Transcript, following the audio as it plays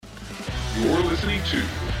You're listening to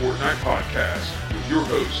the Fortnite Podcast with your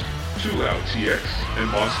host, Too Loud TX and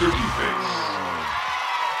Monster Deface.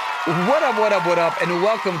 What up, and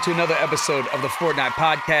welcome to another episode of the Fortnite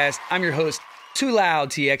Podcast. I'm your host, Too Loud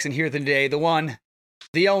TX, and here today, the one,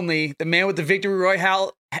 the only, the man with the Victory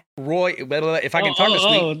Royale, if I can talk this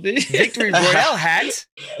week, Victory Royale hat,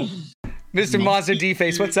 Mr. Monster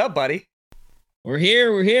Deface. What's up, buddy? We're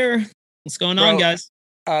here. What's going on, guys?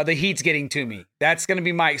 The heat's getting to me. That's going to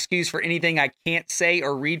be my excuse for anything I can't say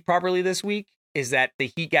or read properly this week, is that the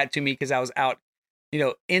heat got to me because I was out,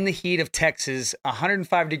 in the heat of Texas,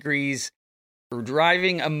 105 degrees,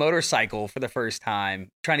 driving a motorcycle for the first time,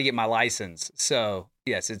 trying to get my license. So,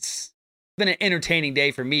 yes, it's been an entertaining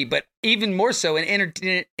day for me, but even more so an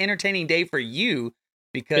entertaining day for you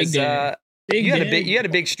because you had a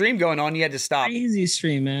big stream going on. You had to stop. Crazy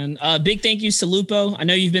stream, man. Big thank yous to Lupo. I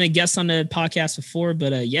know you've been a guest on the podcast before,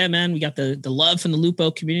 but yeah, man, we got the love from the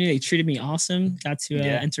Lupo community. They treated me awesome. Got to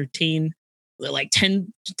entertain like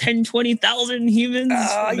 20,000 humans.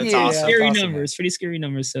 That's awesome. Scary numbers, pretty scary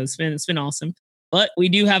numbers. So it's been awesome. But we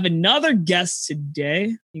do have another guest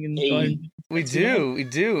today. You can go ahead. We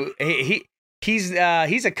do. Hey,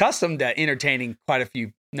 he's accustomed to entertaining quite a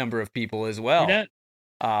few number of people as well.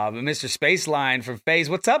 Mr. SpaceLyon from FaZe.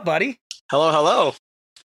 What's up, buddy? Hello.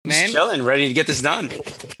 Man, just chilling, ready to get this done.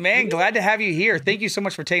 Man, glad to have you here. Thank you so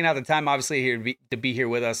much for taking out the time, obviously, here to be here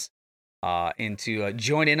with us and to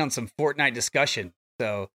join in on some Fortnite discussion.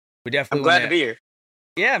 So we definitely I'm glad to be here.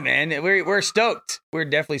 Yeah, man, we're stoked. We're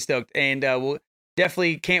definitely stoked, and we'll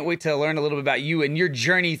definitely can't wait to learn a little bit about you and your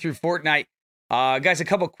journey through Fortnite. Guys, a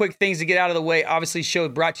couple quick things to get out of the way. Obviously, show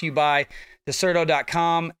brought to you by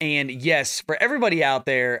Deserto.com. And yes, for everybody out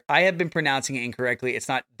there, I have been pronouncing it incorrectly. It's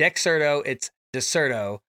not Dexerto, it's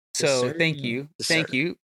Deserto. So thank you. Thank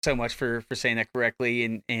you so much for saying that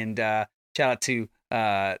correctly. And shout out to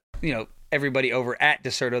everybody over at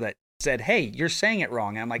Deserto that said, hey, you're saying it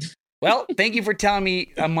wrong. And I'm like, well, thank you for telling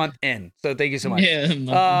me a month in. So thank you so much.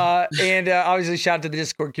 Yeah, and obviously, shout out to the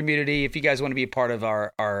Discord community. If you guys want to be a part of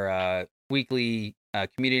our weekly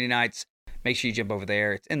community nights, make sure you jump over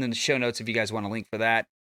there. It's in the show notes if you guys want a link for that.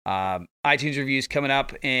 iTunes reviews coming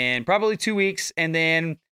up in probably 2 weeks. And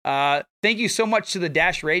then thank you so much to the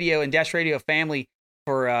Dash Radio and Dash Radio family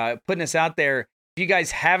for putting us out there. If you guys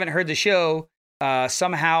haven't heard the show,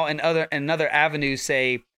 somehow another avenue,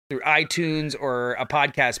 say through iTunes or a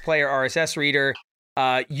podcast player, RSS reader,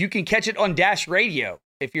 you can catch it on Dash Radio.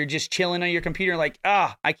 If you're just chilling on your computer like,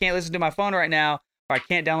 I can't listen to my phone right now, or I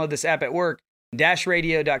can't download this app at work,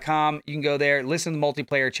 dashradio.com. You can go there, listen to the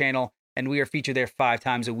multiplayer channel, and we are featured there 5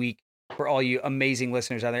 times a week for all you amazing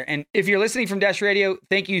listeners out there. And if you're listening from Dash Radio,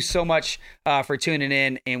 thank you so much for tuning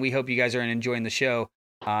in, and we hope you guys are enjoying the show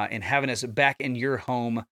and having us back in your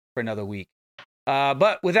home for another week.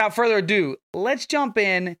 But without further ado, let's jump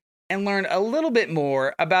in and learn a little bit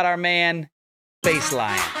more about our man,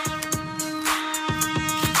 SpaceLyon.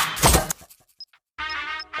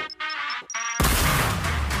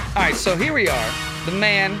 All right, so here we are. The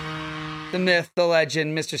man, the myth, the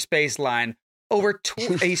legend, Mr. SpaceLyon.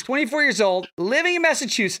 He's 24 years old, living in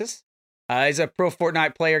Massachusetts. He's a pro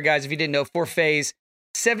Fortnite player, guys. If you didn't know, for FaZe,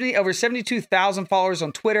 over 72,000 followers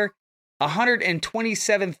on Twitter,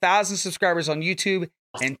 127,000 subscribers on YouTube,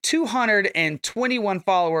 and 221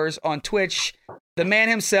 followers on Twitch. The man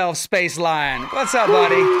himself, SpaceLyon. What's up,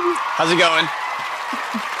 buddy? How's it going?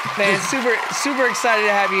 Man, super excited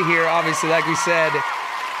to have you here. Obviously, like we said,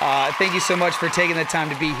 thank you so much for taking the time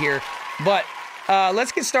to be here. But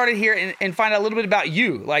let's get started here and find out a little bit about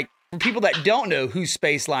you. Like, for people that don't know who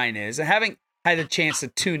SpaceLyon is and haven't had a chance to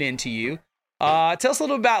tune into you, tell us a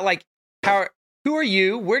little about, like, who are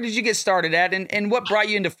you? Where did you get started at? And what brought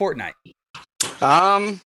you into Fortnite?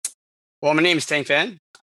 Well, my name is Tank Fan.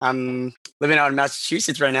 I'm living out in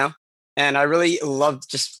Massachusetts right now. And I really loved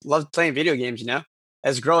playing video games,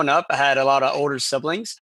 As growing up, I had a lot of older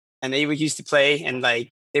siblings. And they would used to play, and like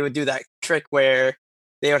they would do that trick where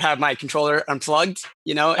they would have my controller unplugged,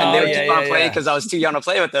 and they would keep on playing because I was too young to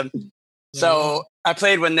play with them. Yeah. So I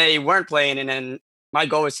played when they weren't playing, and then my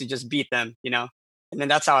goal was to just beat them, and then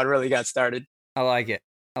that's how I really got started. I like it.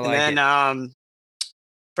 And then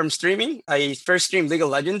from streaming, I first streamed League of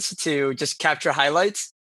Legends to just capture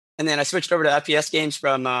highlights, and then I switched over to FPS games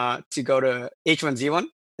to go to H1Z1,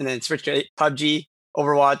 and then switched to PUBG,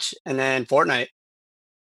 Overwatch, and then Fortnite.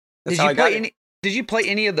 Did you play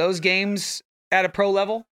any of those games at a pro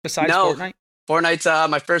level besides Fortnite? Fortnite's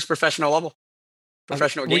my first professional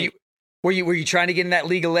game. Were you trying to get in that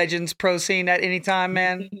League of Legends pro scene at any time,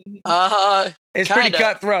 man? It's pretty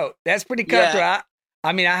cutthroat. That's pretty cutthroat. Yeah.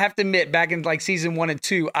 I mean, I have to admit, back in like season 1 and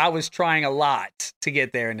 2, I was trying a lot to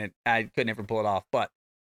get there, and I couldn't ever pull it off. But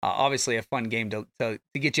obviously, a fun game to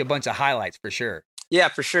get you a bunch of highlights for sure. Yeah,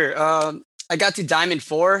 for sure. I got to Diamond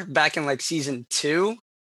 4 back in like season 2.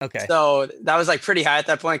 Okay. So that was like pretty high at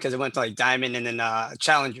that point because it went to like Diamond and then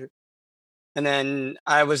Challenger. And then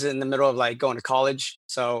I was in the middle of like going to college.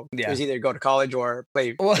 So it was either go to college or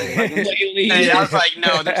play. Well, and I was like,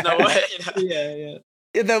 no, there's no way. Yeah.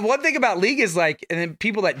 The one thing about League is like, and then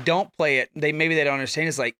people that don't play it, maybe they don't understand,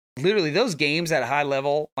 is like literally those games at a high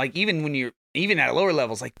level, like even at lower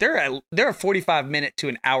levels, like they're a 45-minute to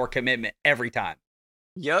an hour commitment every time.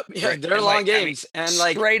 Yep. Yeah, they're long games. I mean, and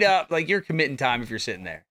like straight up, like you're committing time if you're sitting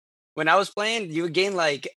there. When I was playing, you would gain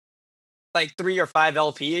like 3 or 5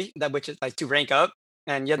 LP, which is like to rank up,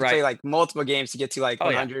 and you have to play like multiple games to get to like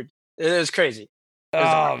 100. Yeah. It was crazy.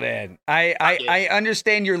 Man, I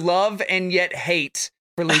understand your love and yet hate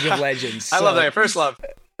for League of Legends. I love that. First love,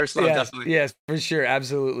 definitely. Yes, for sure,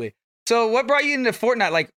 absolutely. So, what brought you into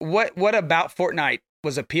Fortnite? Like, what about Fortnite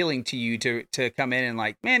was appealing to you to come in and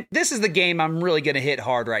like, man, this is the game I'm really gonna hit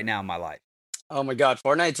hard right now in my life? Oh my god,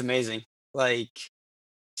 Fortnite's amazing. Like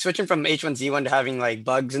switching from H1Z1 to having like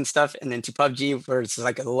bugs and stuff, and then to PUBG where it's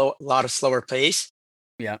like a lot of slower pace.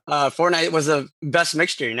 Yeah. Fortnite was the best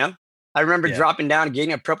mixture, you know? I remember dropping down,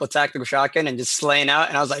 getting a purple tactical shotgun and just slaying out.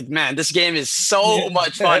 And I was like, man, this game is so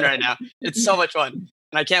much fun right now. It's so much fun.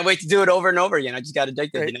 And I can't wait to do it over and over again. I just got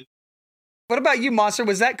addicted, you know? What about you, Monster?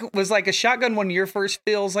 Was like a shotgun one of your first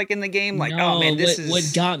feels like in the game? Like, no, oh man, what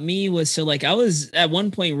got me was, so like I was at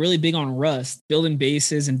one point really big on Rust, building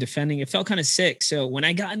bases and defending. It felt kind of sick. So when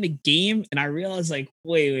I got in the game and I realized like,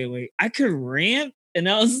 wait, I could ramp. And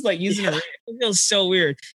I was like using a ramp. It feels so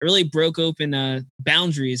weird. It really broke open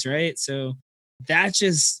boundaries, right? So that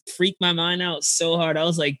just freaked my mind out so hard. I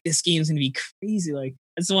was like, this game's gonna be crazy. Like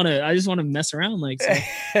I just want to mess around, like, so,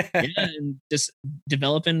 and just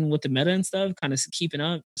developing with the meta and stuff, kind of keeping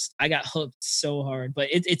up. I got hooked so hard, but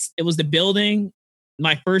it was the building.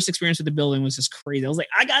 My first experience with the building was just crazy. I was like,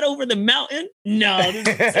 I got over the mountain. No,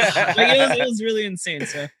 it was really insane.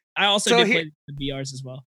 So I also did play the BRs as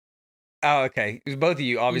well. Oh, okay. Both of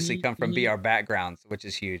you obviously come from BR backgrounds, which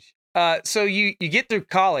is huge. So you get through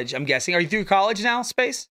college, I'm guessing. Are you through college now,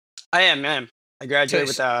 Space? I am. I graduated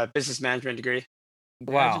with a business management degree.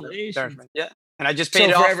 Wow. Yeah. And I just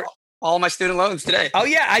paid off all my student loans today. Oh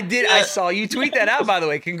yeah, I did. Yeah. I saw you tweet that out, by the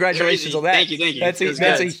way. Congratulations on that. Thank you.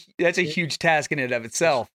 That's a huge task in and of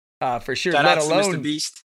itself, for sure. Shout out to Mr.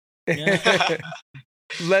 Beast. Yeah.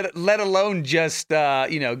 let alone just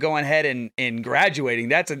going ahead and graduating.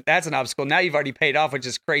 That's an obstacle. Now you've already paid off, which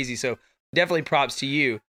is crazy. So definitely props to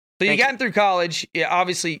you. So you gotten through college. Yeah,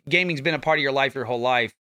 obviously gaming's been a part of your life your whole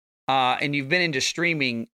life, and you've been into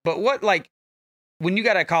streaming. But what, like, when you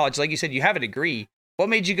got out of college, like you said, you have a degree. What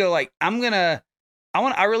made you go like, I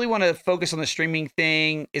really want to focus on the streaming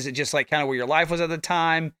thing? Is it just like kind of where your life was at the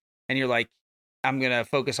time, and you're like, I'm gonna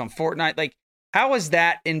focus on Fortnite? Like, how has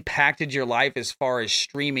that impacted your life as far as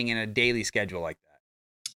streaming in a daily schedule like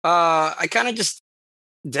that? I kind of just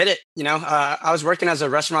did it, you know. I was working as a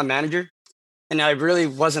restaurant manager, and I really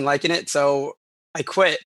wasn't liking it, so I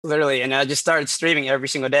quit literally, and I just started streaming every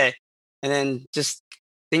single day, and then just.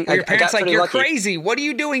 Your parents like, you're crazy. What are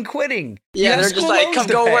you doing quitting? Yeah, they're just like, come,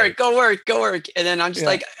 go work. And then I'm just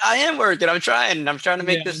like, I am working. I'm trying to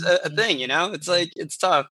make this a thing, you know? It's like, it's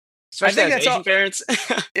tough. Especially as Asian parents.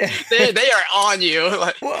 they are on you.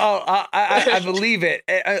 Well, I believe it.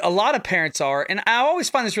 A lot of parents are. And I always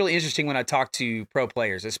find this really interesting when I talk to pro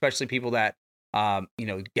players, especially people that, got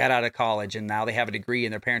out of college and now they have a degree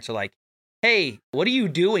and their parents are like, hey, what are you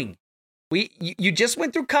doing? You just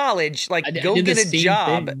went through college, like go get a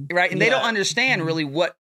job, right? And they don't understand really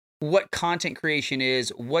what content creation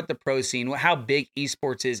is, what the pro scene, how big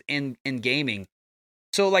esports is in gaming.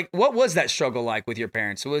 So like, what was that struggle like with your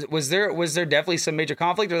parents? Was there definitely some major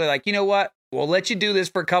conflict, or they're like, you know what, we'll let you do this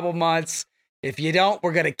for a couple months. If you don't,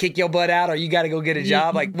 we're gonna kick your butt out, or you got to go get a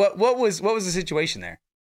job. Like, what was the situation there?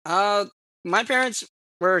 My parents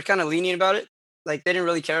were kind of lenient about it. Like, they didn't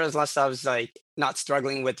really care as long as I was like not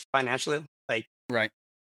struggling with financially. Like, right.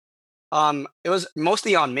 It was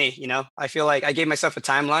mostly on me, you know. I feel like I gave myself a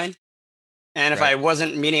timeline, and if I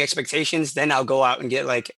wasn't meeting expectations, then I'll go out and get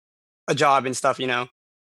like a job and stuff, you know.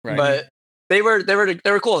 Right. But they were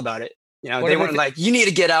cool about it. You know, they weren't like, you need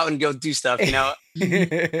to get out and go do stuff, you know.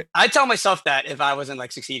 I tell myself that if I wasn't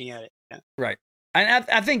like succeeding at it. Yeah. Right. And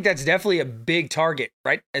I think that's definitely a big target,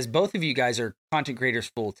 right? As both of you guys are content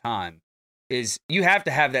creators full time, is you have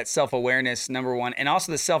to have that self-awareness, number one, and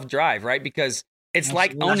also the self-drive, right? Because it's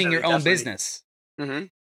like owning your own business. Mm-hmm.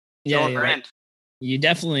 Yeah, right. You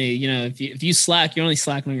definitely, if you slack, you're only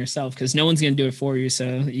slacking on yourself because no one's gonna do it for you.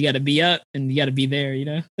 So you got to be up and you got to be there.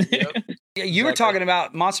 Yep. Yeah, you were talking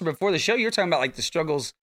about Monster before the show. You were talking about like the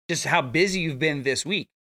struggles, just how busy you've been this week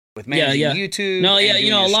with managing YouTube. No, yeah,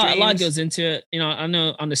 and a lot goes into it. I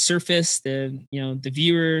know on the surface, the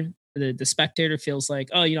viewer, the spectator feels like,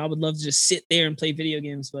 oh, I would love to just sit there and play video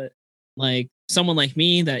games, but like someone like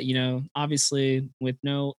me that obviously with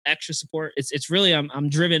no extra support, it's really I'm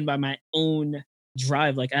driven by my own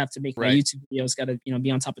drive. Like I have to make my YouTube videos, got to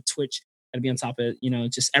be on top of Twitch, got to be on top of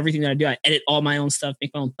just everything that I do. I edit all my own stuff,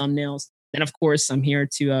 make my own thumbnails. Then of course I'm here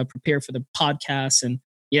to prepare for the podcast, and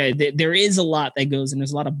there is a lot that goes, and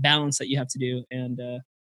there's a lot of balance that you have to do. And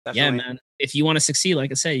man, if you want to succeed,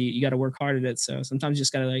 like I say, you got to work hard at it. So sometimes you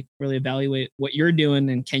just got to like really evaluate what you're doing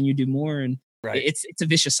and can you do more. And it's a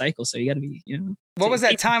vicious cycle. So you got to be, What was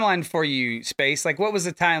that timeline for you, Space? Like, what was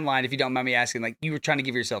the timeline, if you don't mind me asking? Like, you were trying to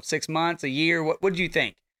give yourself 6 months, a year? What did you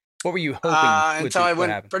think? What were you hoping? Until I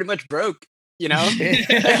went pretty much broke, That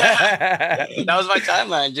was my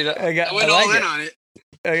timeline, I went all in on it.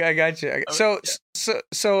 I got you.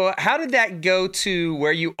 So how did that go to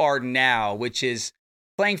where you are now, which is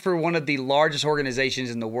playing for one of the largest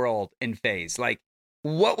organizations in the world in FaZe? Like,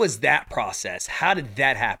 what was that process? How did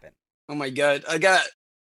that happen? Oh my God. I got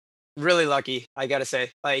really lucky, I gotta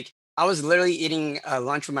say. Like, I was literally eating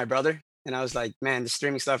lunch with my brother, and I was like, man, the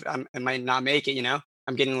streaming stuff, I might not make it,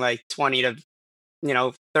 I'm getting like 20 to,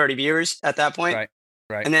 30 viewers at that point.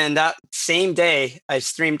 Right. And then that same day I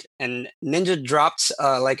streamed, and Ninja dropped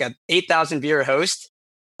like a 8,000 viewer host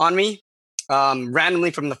on me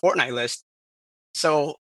randomly from the Fortnite list.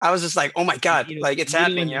 So I was just like, oh my God, like it's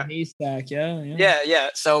happening. Yeah.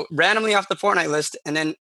 So randomly off the Fortnite list. And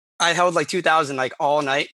then I held like 2,000 like all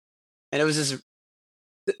night. And it was just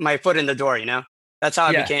my foot in the door, That's how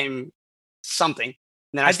I became something. And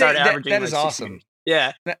then I started averaging. That is awesome.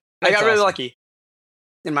 Yeah. I got really lucky,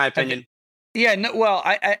 in my opinion. Well,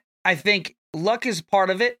 I think luck is part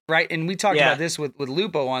of it, right? And we talked about this with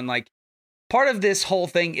Lupo on, like, part of this whole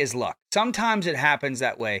thing is luck. Sometimes it happens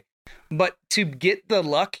that way. But to get the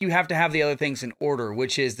luck, you have to have the other things in order,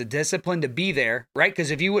 which is the discipline to be there, right?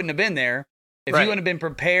 Because if you wouldn't have been there, if you wouldn't have been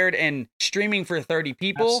prepared and streaming for 30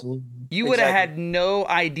 people, you would have had no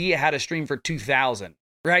idea how to stream for 2,000,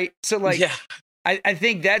 right? So, like, I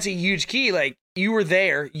think that's a huge key. Like, you were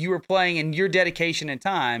there, you were playing, and your dedication and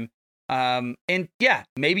time. And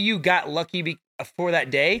maybe you got lucky for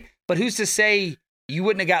that day, but who's to say you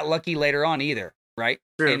wouldn't have got lucky later on either, right?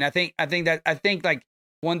 True. And I think like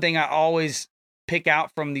one thing I always pick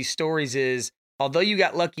out from these stories is, although you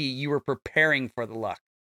got lucky, you were preparing for the luck.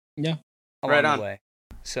 Yeah. Along the way.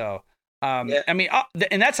 So, I mean,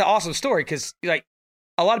 and that's an awesome story, because like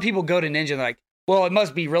a lot of people go to Ninja and they're like, well, it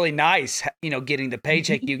must be really nice, getting the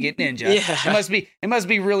paycheck you get, Ninja. It must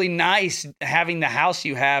be really nice having the house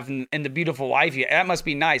you have and the beautiful wife you have. That must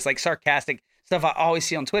be nice. Like sarcastic stuff I always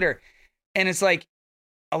see on Twitter. And it's like,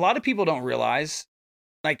 a lot of people don't realize,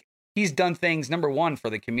 like, he's done things, number one, for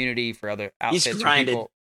the community, for other outfits,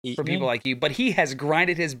 for people like you, but he has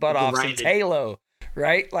grinded his butt off since Halo,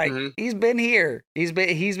 right? Like, he's been here. He's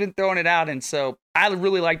been throwing it out. And so I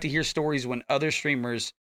really like to hear stories when other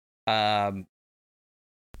streamers,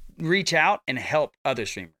 reach out and help other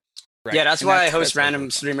streamers. Right? Yeah, that's why I host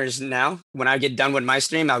random streamers now. When I get done with my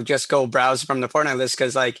stream, I'll just go browse from the Fortnite list,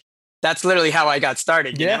 because like that's literally how I got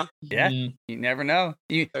started. You know? Yeah. You never know.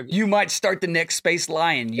 You might start the next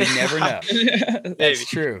SpaceLyon. You never know. That's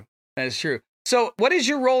true. That's true. So, what is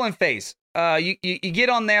your role in FaZe? You get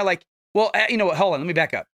on there like, well, you know what? Hold on, let me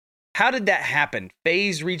back up. How did that happen?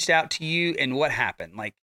 FaZe reached out to you, and what happened?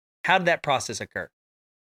 Like, how did that process occur?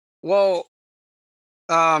 Well,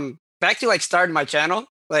 back to like starting my channel,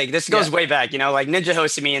 like this goes way back, like Ninja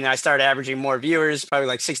hosted me, and then I started averaging more viewers, probably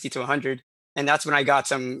like 60 to 100. And that's when I got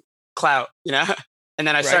some clout, and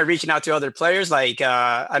then I started reaching out to other players. Like,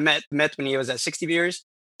 I met when he was at 60 viewers,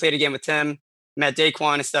 played a game with Tim, met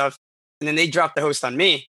Daquan and stuff. And then they dropped the host on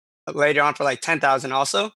me later on for like 10,000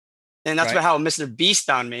 also. And that's how Mr. Beast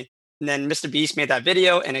found me. And then Mr. Beast made that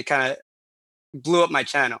video, and it kind of blew up my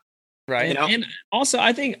channel. Right. And also,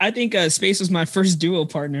 I think Space was my first duo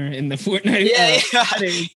partner in the Fortnite.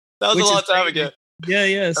 That was a long time ago.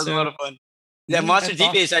 Yeah. That was a lot of fun. Yeah, Monster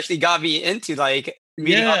DPS actually got me into like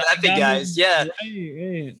meeting all the epic guys. Right.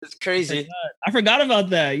 It's crazy. I forgot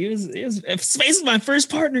about that. Space was my first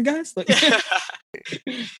partner, guys.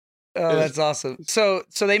 Oh, that's awesome. So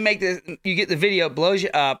they make this. You get the video, blows you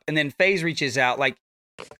up, and then FaZe reaches out. Like,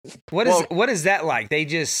 what is that like? They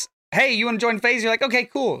just, hey, you want to join FaZe? You're like, okay,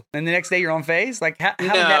 cool. And the next day you're on FaZe? Like, how did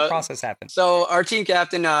that process happen? So our team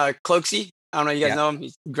captain, Cloaksy, I don't know if you guys know him.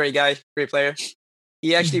 He's a great guy, great player.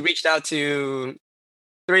 he actually reached out to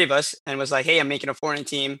 3 of us and was like, "Hey, I'm making a Fortnite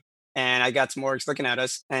team," and I got some orgs looking at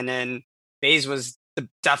us, and then FaZe was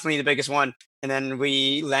definitely the biggest one, and then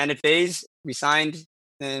we landed FaZe, we signed,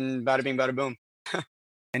 and bada bing, bada boom.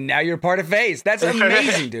 And now you're part of FaZe. That's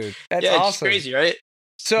amazing, dude. That's yeah, awesome. it's crazy, right?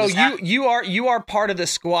 So you are part of the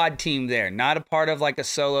squad team there, not a part of like a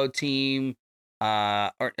solo team,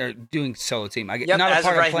 or doing solo team. Yep, not a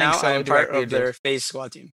part of right playing now, solo. I'm part of their FaZe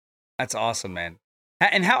squad team. That's awesome, man.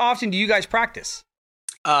 And how often do you guys practice?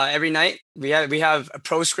 Every night we have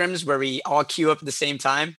pro scrims where we all queue up at the same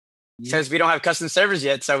time because we don't have custom servers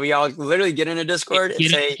yet. So we all literally get in a Discord and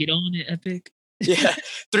say, "Get on it, Epic." Yeah,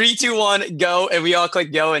 3, 2, 1, go, and we all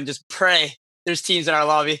click go and just pray. There's teams in our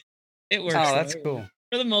lobby. It works. Oh, that's cool.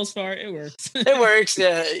 For the most part, it works. It works.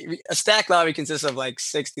 Yeah, a stack lobby consists of like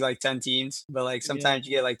 6 to like 10 teams, but like sometimes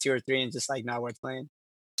you get like 2 or 3 and just like not worth playing.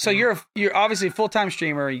 So you're obviously a full-time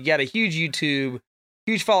streamer. You got a huge YouTube,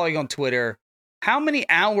 huge following on Twitter. How many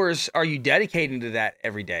hours are you dedicating to that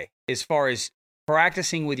every day as far as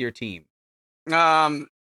practicing with your team?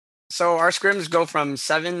 So our scrims go from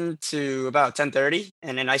 7 to about 10:30,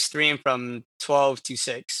 and then I stream from 12 to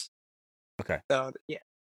 6. Okay. So yeah.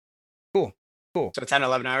 Cool. So 10,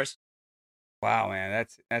 11 hours. Wow, man,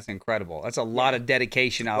 that's incredible. That's a lot of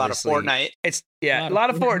dedication. Obviously, a lot of Fortnite. It's a lot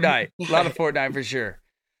of Fortnite. A lot of Fortnite for sure.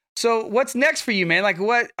 So what's next for you, man? Like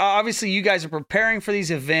what, obviously you guys are preparing for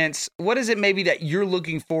these events. What is it maybe that you're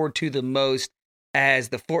looking forward to the most as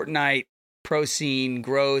the Fortnite pro scene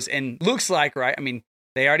grows and looks like, right? I mean,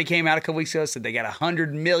 they already came out a couple weeks ago, said they got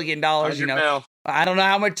 $100 million, you know. Mil. I don't know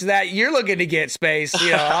how much of that you're looking to get, Space,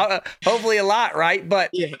 you know, hopefully a lot, right? But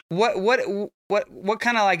yeah. what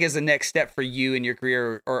kind of like is the next step for you in your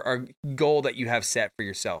career or goal that you have set for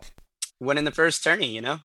yourself? Winning the first tourney, you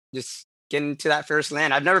know, just getting to that first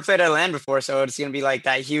LAN. I've never played at a LAN before, so it's going to be like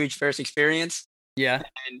that huge first experience. Yeah.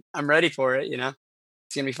 And I'm ready for it, you know.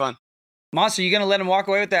 It's going to be fun. Monster, you going to let him walk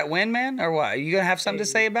away with that win, man? Or what? Are you going to have something to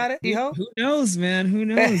say about it, you hope? Who knows, man? Who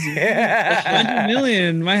knows? $100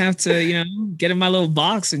 million. Might have to, you know, get in my little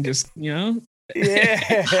box and just, you know.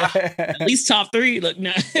 Yeah. At least top 3. Look,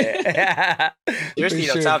 no.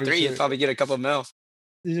 Seriously, top 3, you'll probably get a couple mil.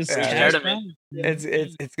 It's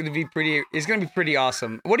gonna be pretty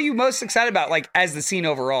awesome. What are you most excited about, like as the scene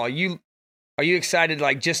overall? Are you excited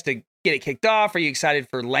like just to get it kicked off? Are you excited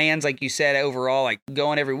for LANs, like you said, overall, like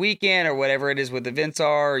going every weekend or whatever it is with events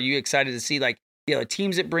are? Are you excited to see like the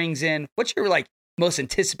teams it brings in? What's your like most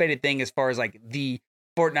anticipated thing as far as like the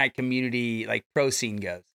Fortnite community like pro scene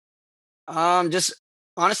goes? Just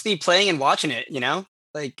honestly playing and watching it, you know?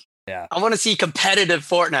 Like yeah. I want to see competitive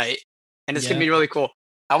Fortnite, and it's gonna be really cool.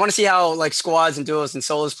 I want to see how like squads and duos and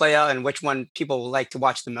solos play out and which one people like to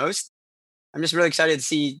watch the most. I'm just really excited to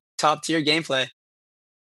see top tier gameplay.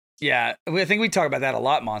 Yeah, I think we talk about that a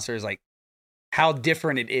lot, Monster, is like how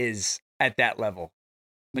different it is at that level.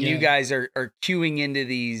 When you guys are queuing into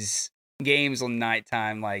these games on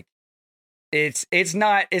nighttime, like it's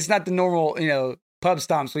not the normal, you know, pub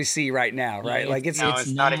stomps we see right now, right? Like it's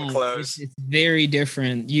not even close. It's very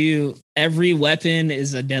different. Every weapon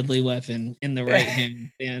is a deadly weapon in the right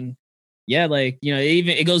hand. And yeah, like, you know,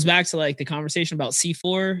 it goes back to like the conversation about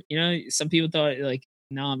C4. You know, some people thought like,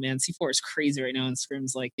 nah, man, C4 is crazy right now in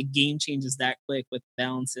scrims. Like the game changes that quick with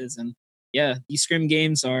balances. And yeah, these scrim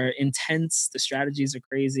games are intense. The strategies are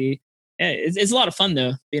crazy. Yeah, it's a lot of fun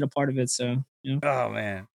though, being a part of it. So, you know. Oh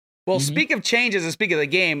man. Well, speak of changes and speak of the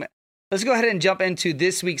game, let's go ahead and jump into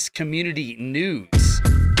this week's community news.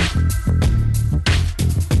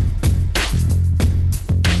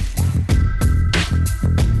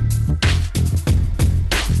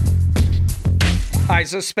 All right,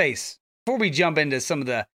 so Space, before we jump into some of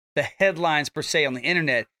the headlines per se on the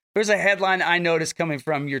internet, there's a headline I noticed coming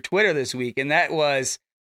from your Twitter this week, and that was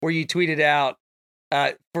where you tweeted out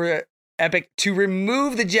for Epic to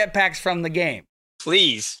remove the jetpacks from the game.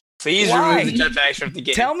 Please remove the jetpacks from the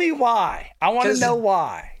game. Tell me why. I want to know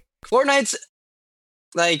why. Fortnite's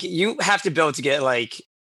like, you have to build to get like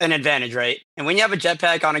an advantage, right? And when you have a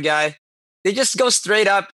jetpack on a guy, they just go straight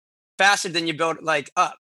up faster than you build like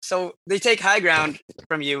up. So they take high ground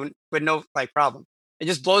from you with no like problem. It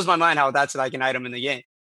just blows my mind how that's like an item in the game,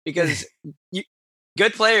 because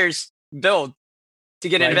good players build to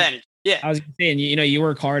get an advantage. Yeah, I was saying, you know, you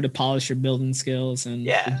work hard to polish your building skills, and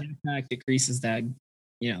the jetpack decreases that,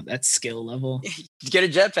 you know, that skill level. Get a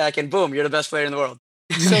jetpack and boom, you're the best player in the world.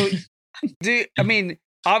 So, I mean,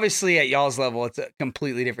 obviously at y'all's level, it's a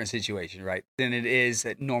completely different situation, right, than it is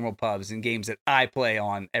at normal pubs and games that I play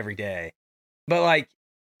on every day. But like,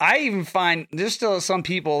 I even find there's still some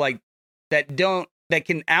people like that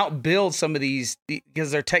can outbuild some of these because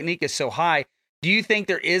their technique is so high. do you think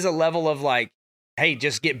there is a level of like, hey,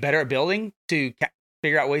 just get better at building to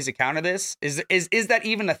figure out ways to counter this? Is that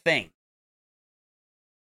even a thing?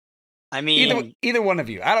 I mean, either one of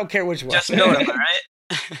you. I don't care which one. Just build them, all right?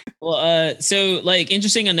 Well, so like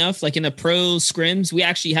interesting enough, like in the pro scrims, we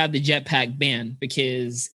actually have the jetpack banned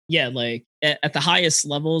because like at the highest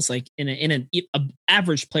levels, like in an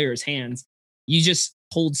average player's hands, you just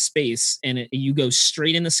hold space and you go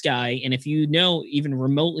straight in the sky. And if you know even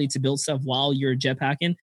remotely to build stuff while you're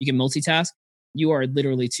jetpacking, you can multitask. You are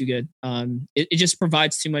literally too good. It just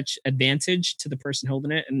provides too much advantage to the person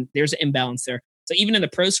holding it, and there's an imbalance there. So even in the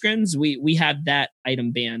pro scrims, we have that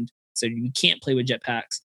item banned, so you can't play with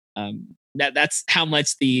jetpacks. That's how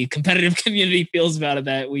much the competitive community feels about it.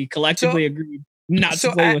 That we collectively agreed not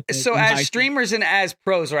to play with it. So as streamers and as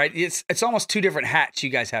pros, right? It's almost two different hats you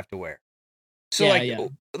guys have to wear. So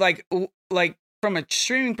like from a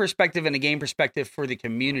streaming perspective and a game perspective for the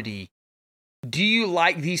community, do you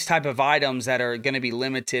like these type of items that are going to be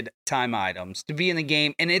limited time items to be in the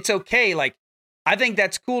game? And it's okay. Like, I think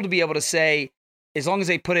that's cool to be able to say, as long as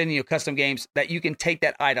they put it in your custom games, that you can take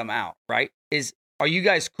that item out, right? Are you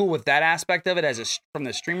guys cool with that aspect of it from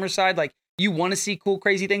the streamer side? Like, you want to see cool,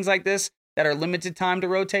 crazy things like this that are limited time to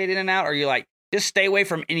rotate in and out? Or are you like, just stay away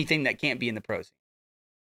from anything that can't be in the pros?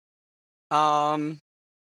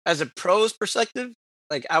 As a pros perspective,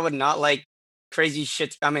 like I would not like crazy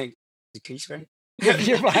shit. I mean, can you swear?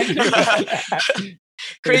 You're fine.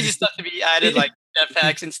 Crazy stuff to be added, like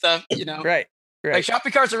jetpacks and stuff, you know? Right. Like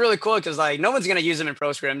shopping carts are really cool because like no one's gonna use them in pro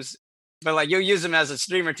scrims, but like you'll use them as a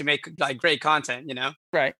streamer to make like great content, you know?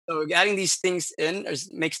 Right. So adding these things in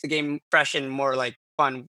makes the game fresh and more like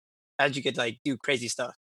fun as you could like do crazy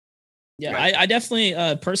stuff. Yeah, right. I definitely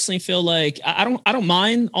personally feel like I don't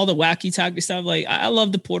mind all the wacky tacky stuff. Like I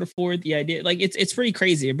love the porta fort, the idea. Like it's pretty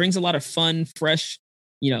crazy. It brings a lot of fun, fresh,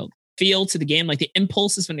 feel to the game. Like the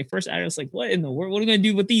impulses when they first added, it's like, what in the world? What are we gonna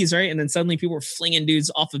do with these, right? And then suddenly people were flinging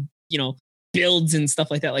dudes off of builds and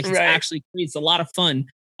stuff like that. Like it's actually it's a lot of fun.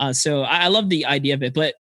 So I love the idea of it,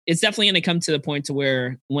 but it's definitely going to come to the point to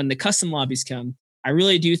where when the custom lobbies come, I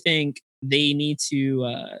really do think they need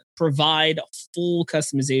to provide full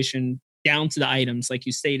customization down to the items, like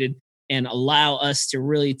you stated, and allow us to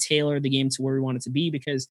really tailor the game to where we want it to be.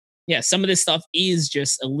 Because some of this stuff is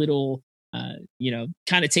just a little,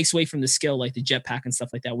 kind of takes away from the skill, like the jetpack and stuff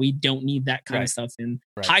like that. We don't need that kind of stuff in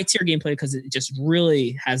high tier gameplay because it just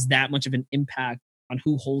really has that much of an impact on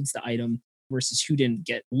who holds the item versus who didn't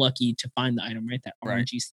get lucky to find the item, right? That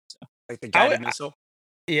RNG stuff. So. Like the guided missile.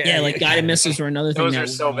 Like guided missiles were another thing that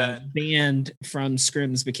was so bad. Banned from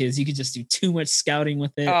scrims because you could just do too much scouting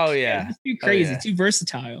with it. Oh yeah, it's too crazy, too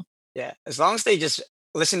versatile. Yeah, as long as they just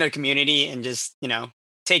listen to the community and just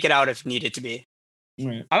take it out if needed to be.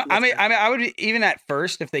 Right. I mean, I would even at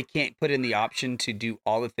first, if they can't put in the option to do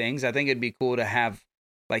all the things, I think it'd be cool to have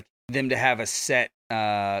like them to have a set,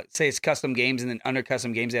 say it's custom games, and then under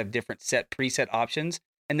custom games they have different preset options,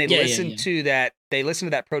 and they listen to that. They listen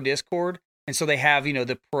to that pro Discord, and so they have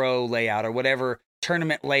the pro layout or whatever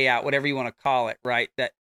tournament layout, whatever you want to call it, right?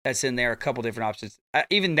 That's in there, a couple different options.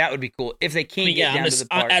 Even that would be cool if they can't get down to the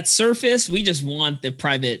part. At surface, we just want the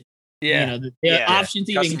private. The option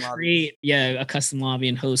to even create a custom lobby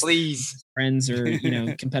and host friends or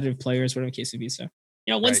competitive players, whatever the case may be. So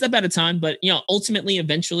one step at a time, but ultimately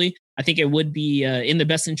eventually I think it would be in the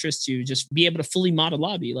best interest to just be able to fully mod a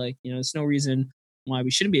lobby. Like there's no reason why we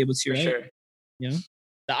shouldn't be able to. For sure.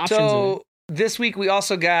 The options. So this week we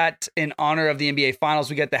also got, in honor of the NBA Finals,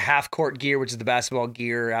 we got the half court gear, which is the basketball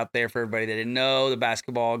gear out there for everybody that didn't know. The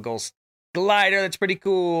basketball goal glider, that's pretty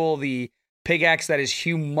cool. The pickaxe that is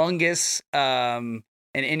humongous and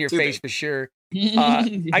in your face for sure.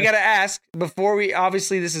 I gotta ask, before we,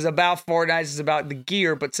 obviously this is about Fortnite, this is about the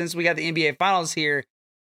gear, but since we got the NBA Finals here,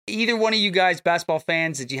 either one of you guys basketball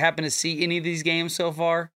fans, did you happen to see any of these games so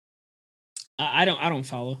far? I don't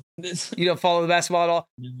follow this. You don't follow the basketball at all?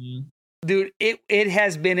 Mm-hmm. Dude, it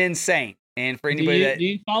has been insane. And for anybody do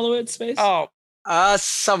you follow it, Space? Oh,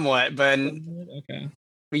 somewhat, but okay.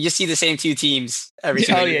 We just see the same two teams every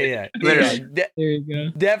time. Oh yeah. Literally. There you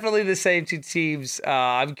go. Definitely the same two teams.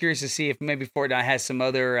 I'm curious to see if maybe Fortnite has some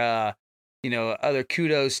other, other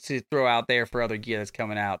kudos to throw out there for other gear that's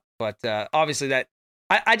coming out. But obviously that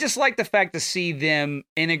I just like the fact to see them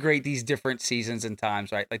integrate these different seasons and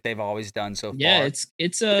times, right? Like they've always done so far. Yeah,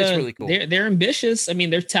 it's really cool. They're ambitious. I mean,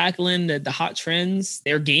 they're tackling the hot trends.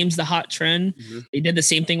 Their game's the hot trend. Mm-hmm. They did the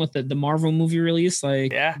same thing with the Marvel movie release.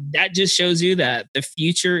 Like that just shows you that the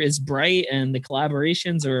future is bright and the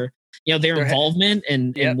collaborations or their involvement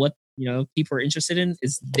and what people are interested in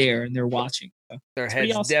is there and they're watching. Their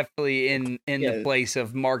head's awesome. definitely in the place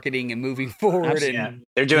of marketing and moving forward. Absolutely. And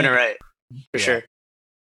they're doing it right for sure.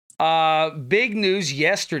 Big news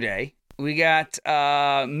yesterday. We got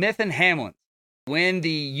Myth and Hamlin win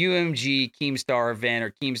the UMG Keemstar event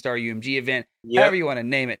or Keemstar UMG event, however you want to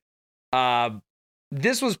name it.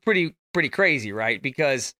 This was pretty crazy, right?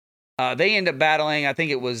 Because they end up battling, I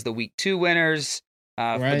think it was the week 2 winners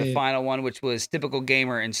for the final one, which was Typical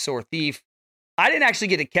Gamer and Sore Thief. I didn't actually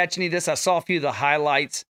get to catch any of this. I saw a few of the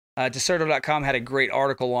highlights. Deserto.com had a great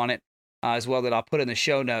article on it as well that I'll put in the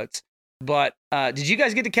show notes. But did you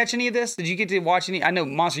guys get to catch any of this? Did you get to watch any? I know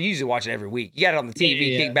Monster, you usually watch it every week. You got it on the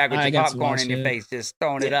TV, kick back with your popcorn in your face, just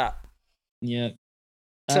throwing it up. Yeah.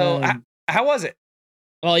 So how was it?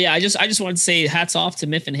 Well, yeah, I just wanted to say hats off to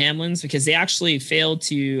Myth and Hamlins because they actually failed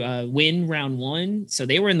to win round 1. So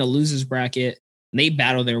they were in the losers bracket and they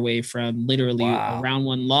battled their way from literally a round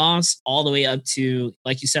 1 loss all the way up to,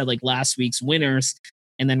 like you said, like last week's winners,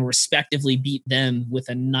 and then respectively beat them with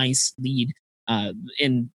a nice lead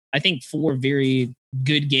in, I think, 4 very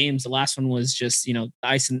good games. The last one was just,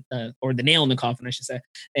 ice or the nail in the coffin, I should say.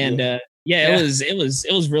 And it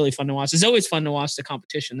was really fun to watch. It's always fun to watch the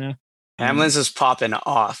competition though. Hamlin's was popping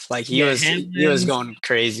off. Like he was going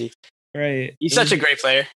crazy. Right. He's such a great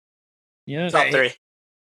player. Yeah. Top 3.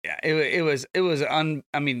 Yeah, it was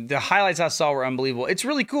I mean, the highlights I saw were unbelievable. It's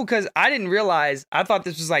really cool because I didn't realize, I thought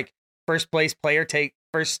this was like first place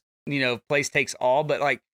takes all, but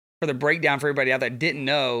like for the breakdown for everybody out there that didn't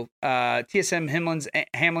know, TSM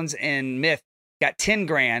Hamlins and Myth got 10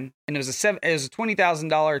 grand, and it was a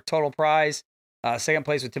 $20,000 total prize. Second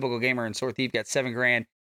place with Typical Gamer and Sore Thief got 7 grand,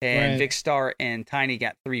 and Vic Star and Tiny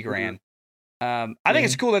got 3 grand. I think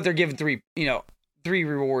it's cool that they're giving 3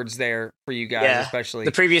 rewards there for you guys, especially.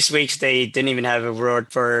 The previous weeks they didn't even have a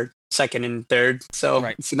reward for second and third, so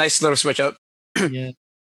it's a nice little switch up. Yeah,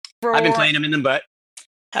 I've been playing them in them, but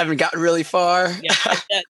haven't gotten really far. Yeah,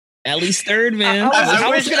 at least third, man. I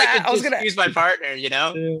was gonna use my partner.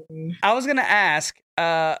 I was gonna ask,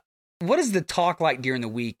 what is the talk like during the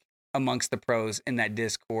week amongst the pros in that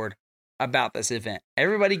Discord about this event?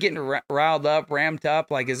 Everybody getting riled up, ramped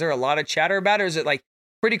up? Like, is there a lot of chatter about it, or is it like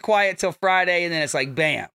pretty quiet till Friday and then it's like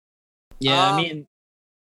bam? Yeah, I mean,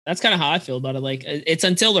 that's kind of how I feel about it. Like, it's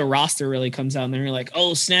until the roster really comes out and then you're like,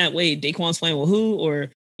 oh snap, wait, Daquan's playing with who?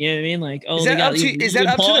 Or you know what I mean? Like, oh, is that up to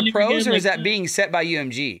the pros, or is that being set by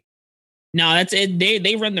UMG? No, that's it.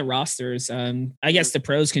 They run the rosters. I guess the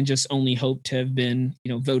pros can just only hope to have been,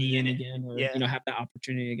 voted in again, or have that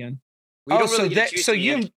opportunity again.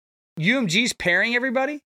 UMG's pairing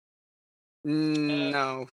everybody?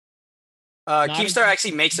 No. Keemstar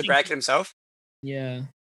actually makes the bracket himself. Yeah.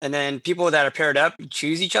 And then people that are paired up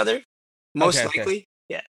choose each other, most likely. Okay.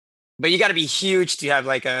 Yeah. But you got to be huge to have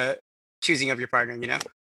like a choosing of your partner,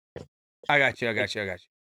 I got you. Okay.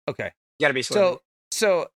 You got to be slow.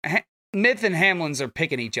 So Myth and Hamlins are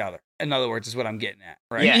picking each other. In other words, is what I'm getting at,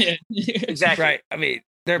 right? Yeah, exactly. Right. I mean,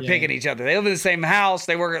 they're picking each other. They live in the same house.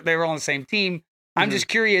 They were on the same team. I'm just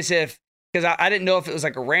curious because I didn't know if it was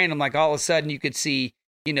like a random, like all of a sudden you could see,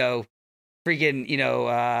 freaking,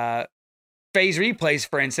 FaZe replays,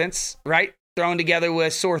 for instance, right? Thrown together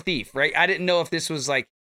with Sore Thief, right? I didn't know if this was like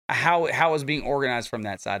how it was being organized from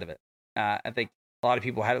that side of it. I think a lot of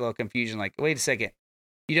people had a little confusion, like, wait a second.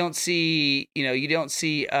 You don't see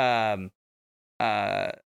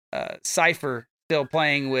Cypher still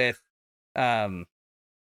playing with, oh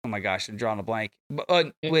my gosh, I'm drawing a blank.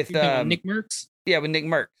 With Nick Merckx. Yeah, with Nick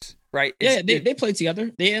Merckx, right? Yeah, they played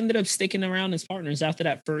together. They ended up sticking around as partners after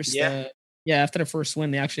that first. After the first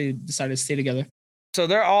win, they actually decided to stay together. So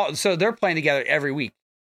they're playing together every week.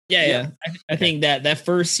 Yeah. I think that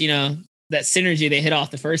first, that synergy they hit off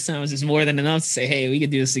the first time was just more than enough to say, hey, we could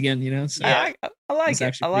do this again, So I like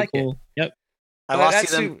it. I like it. Yep. I lost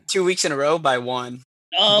to them 2 weeks in a row by 1.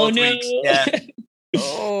 Oh, Both no. weeks. Yeah.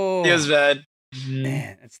 Oh, it was bad.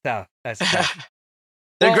 Man, it's tough. That's tough.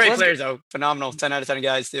 They're great players, though. Phenomenal. 10 out of 10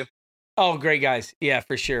 guys, too. Oh, great guys. Yeah,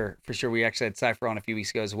 for sure. We actually had Cypher on a few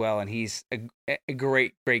weeks ago as well, and he's a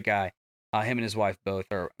great guy. Him and his wife both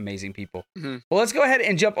are amazing people. Mm-hmm. Well, let's go ahead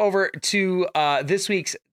and jump over to this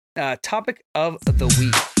week's topic of the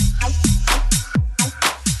week.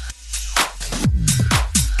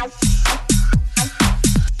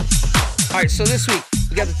 All right, so this week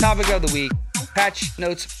we got the topic of the week, patch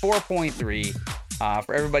notes 4.3.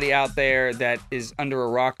 For everybody out there that is under a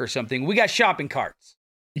rock or something, we got shopping carts.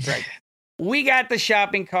 Right. We got the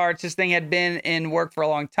shopping carts. This thing had been in work for a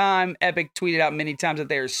long time. Epic tweeted out many times that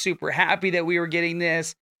they are super happy that we were getting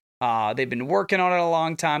this. They've been working on it a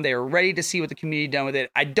long time. They are ready to see what the community done with it.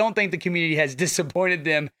 I don't think the community has disappointed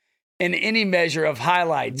them in any measure of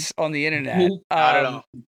highlights on the internet. Not at all.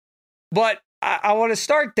 But I want to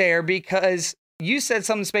start there because you said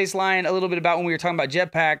something, SpaceLyon, a little bit about when we were talking about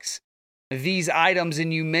jetpacks, these items,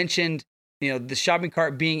 and you mentioned, the shopping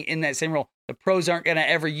cart being in that same role. The pros aren't going to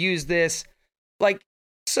ever use this. Like,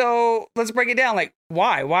 so let's break it down. Like,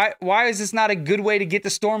 why? Why is this not a good way to get the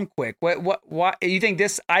storm quick? Why you think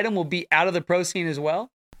this item will be out of the pro scene as well?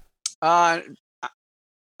 I'm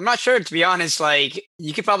not sure, to be honest. Like,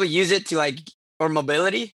 you could probably use it to or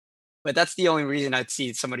mobility, but that's the only reason I'd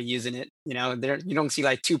see somebody using it. You don't see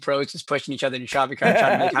like two pros just pushing each other in a shopping cart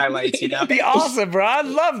trying to make highlights. That'd be awesome, bro. I'd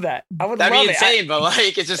love that. That'd be insane, but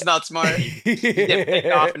like, it's just not smart. You get picked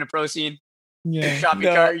off in a pro scene. Yeah, shopping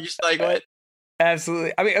cart. You're just like, what?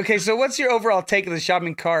 Absolutely. I mean, okay. So, what's your overall take of the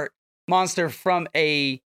shopping cart monster from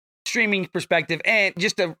a streaming perspective and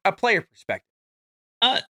just a player perspective?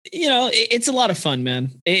 It's a lot of fun,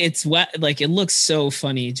 man. It's wet. Like, it looks so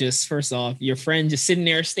funny. Just first off, your friend just sitting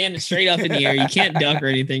there, standing straight up in the air. You can't duck or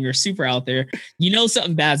anything. You're super out there.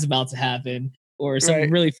 Something bad's about to happen, or something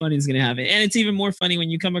really funny is going to happen. And it's even more funny when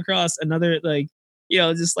you come across another,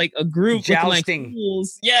 just like a group jousting. With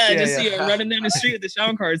fools. Running down the street with the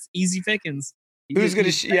shopping carts. Easy pickings. Who's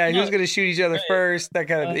gonna shoot each other first? That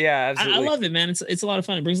kind of absolutely. I love it, man. It's a lot of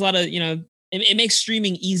fun. It brings a lot of It makes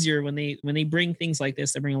streaming easier when they bring things like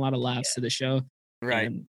this. They bring a lot of laughs to the show,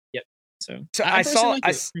 right? Yep. So I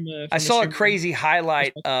saw a crazy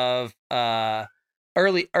highlight of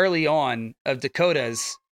early on of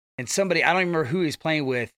Dakota's, and somebody, I don't even remember who he's playing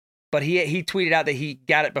with, but he tweeted out that he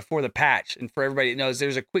got it before the patch. And for everybody that knows,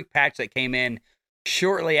 there's a quick patch that came in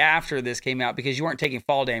shortly after this came out because you weren't taking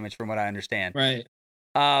fall damage, from what I understand. Right.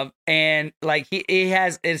 And like he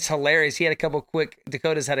has, it's hilarious.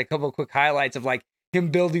 Dakota's had a couple of quick highlights of like him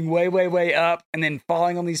building way up and then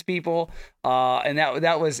falling on these people. And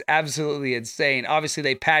that was absolutely insane. Obviously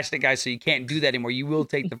they patched it, guys, so you can't do that anymore. You will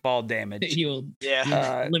take the fall damage. You'll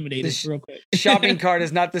eliminate it real quick. Shopping cart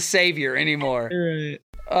is not the savior anymore. Right.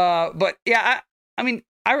 But yeah, I mean,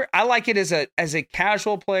 I like it as a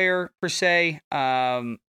casual player per se.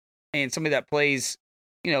 And somebody that plays,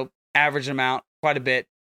 average amount quite a bit.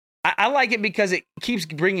 I like it because it keeps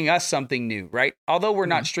bringing us something new, right? Although we're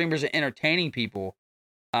not streamers and entertaining people,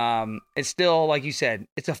 it's still, like you said,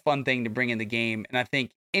 it's a fun thing to bring in the game. And I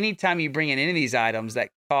think anytime you bring in any of these items that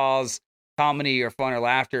cause comedy or fun or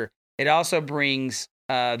laughter, it also brings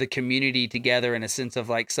the community together in a sense of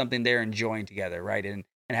like something they're enjoying together, right? And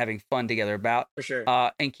having fun together about. For sure.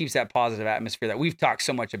 And keeps that positive atmosphere that we've talked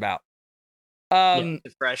so much about.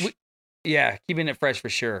 It's fresh. Keeping it fresh for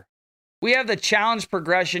sure. We have the challenge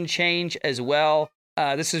progression change as well.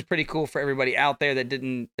 This is pretty cool for everybody out there that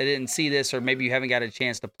didn't see this, or maybe you haven't got a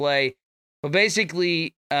chance to play. But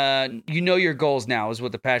basically, your goals now is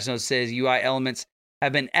what the patch note says. UI elements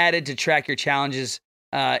have been added to track your challenges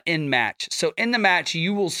in match. So in the match,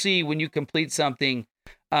 you will see when you complete something.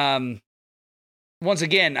 Once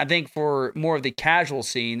again, I think for more of the casual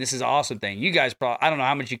scene, this is an awesome thing. You guys I don't know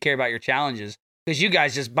how much you care about your challenges because you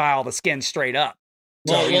guys just buy all the skins straight up.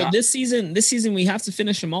 Well, this season we have to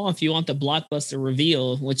finish them all if you want the blockbuster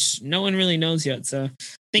reveal, which no one really knows yet. So I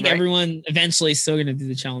think everyone eventually is still going to do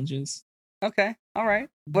the challenges. Okay, all right.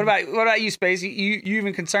 What about you, Space? You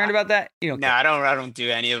even concerned about that? No, I don't do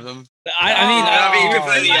any of them. I mean,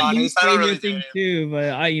 completely honest, I don't really do it too. But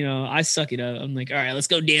I suck it up. I'm like, all right, let's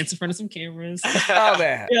go dance in front of some cameras. Oh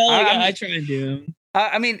man, I try and do them.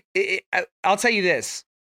 I mean, I'll tell you this.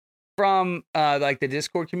 From like the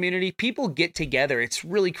Discord community, people get together. It's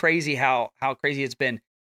really crazy how crazy it's been.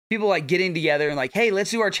 People like getting together and like, hey, let's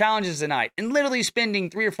do our challenges tonight, and literally spending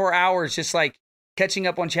 3 or 4 hours just like catching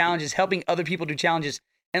up on challenges, helping other people do challenges.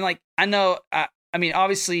 And like, I know, I mean,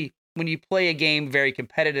 obviously, when you play a game very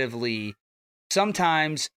competitively,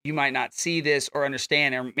 sometimes you might not see this or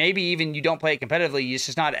understand, or maybe even you don't play it competitively. It's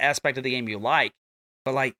just not an aspect of the game you like.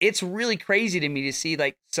 But like, it's really crazy to me to see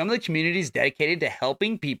like some of the communities dedicated to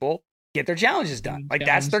helping people get their challenges done. Like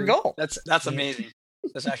that's their goal. That's amazing.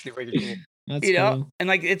 That's actually pretty cool. That's cool. And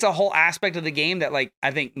like, it's a whole aspect of the game that like,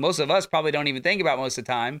 I think most of us probably don't even think about most of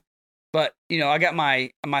the time. But I got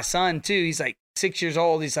my son too. He's like 6 years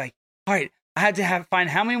old. He's like, all right, I had to find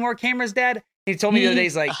how many more cameras, Dad? He told me the other day,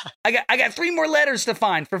 he's like, I got 3 more letters to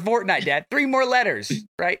find for Fortnite, Dad. 3 more letters,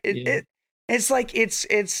 right? It's like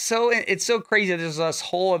it's so crazy. There's this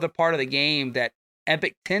whole other part of the game that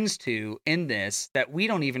Epic tends to in this that we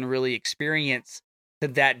don't even really experience to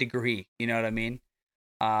that degree. You know what I mean?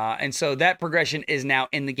 And so that progression is now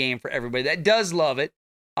in the game for everybody that does love it.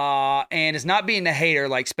 and is not being a hater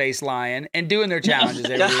like SpaceLyon and doing their challenges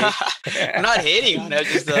every week. I'm not hating on it.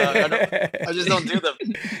 I just don't do them.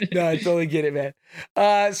 No, I totally get it,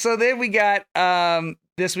 man. So then we got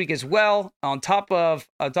this week as well. On top of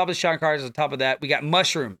the shine cards, on top of that, we got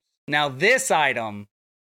mushrooms. Now this item.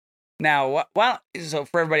 Now, so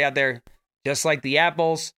for everybody out there, just like the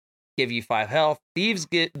apples give you 5 health, these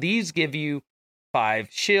give you 5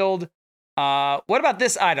 shield. What about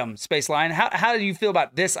this item, SpaceLyon? How do you feel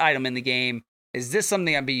about this item in the game? Is this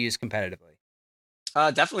something that'd be used competitively?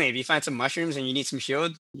 Definitely. If you find some mushrooms and you need some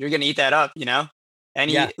shield, you're gonna eat that up.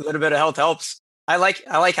 Any little bit of health helps. I like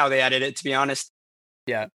how they added it, to be honest.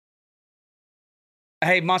 Yeah.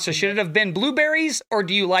 Hey, Monster, should it have been blueberries, or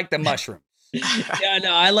do you like the mushrooms? Yeah,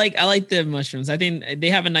 no, I like the mushrooms. I think they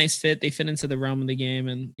have a nice fit. They fit into the realm of the game,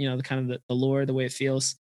 and the kind of the lore, the way it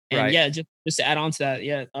feels. And right. Yeah, just to add on to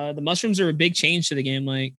that, the mushrooms are a big change to the game.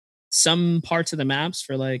 Like some parts of the maps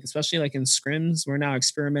for especially like in scrims, we're now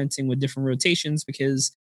experimenting with different rotations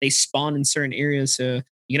because they spawn in certain areas. So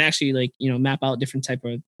you can actually map out different type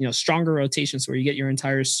of stronger rotations where you get your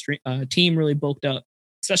entire team really bulked up.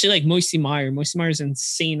 Especially like Moisty Mire. Moisty Mire is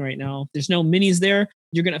insane right now. There's no minis there.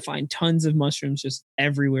 You're gonna find tons of mushrooms just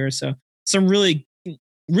everywhere. So some really,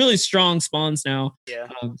 really strong spawns now. Yeah.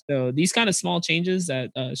 So these kind of small changes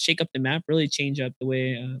that shake up the map really change up the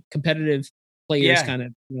way competitive players kind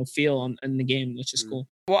of feel in the game, which is cool.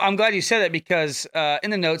 Well, I'm glad you said that because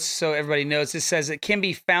in the notes, so everybody knows, it says it can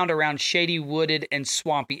be found around shady, wooded, and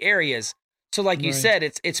swampy areas. So, like you said,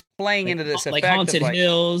 it's playing into this effect like Haunted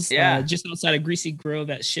Hills, just outside of Greasy Grove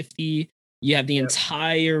at Shifty. You have the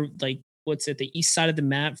entire the east side of the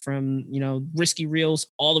map from Risky Reels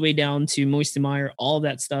all the way down to Moisty Mire. All of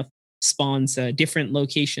that stuff spawns different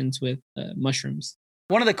locations with mushrooms.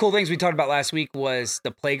 One of the cool things we talked about last week was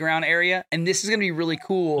the playground area, and this is going to be really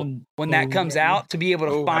cool when that comes out to be able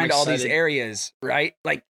to find all these areas, right?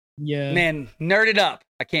 Man, nerd it up!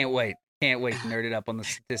 I can't wait. Can't wait to nerd it up on the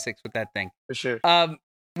statistics with that thing. For sure.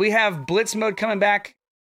 We have Blitz mode coming back.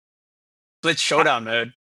 Blitz Showdown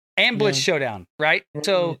mode. And Blitz Showdown, right?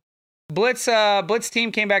 So Blitz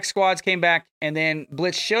team came back, squads came back, and then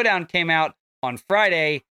Blitz Showdown came out on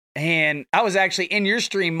Friday. And I was actually in your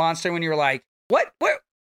stream, Monster, when you were like, what?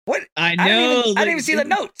 I know. I didn't even see the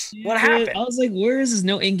notes. What happened? I was like, where is this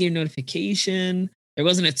no in-game notification? There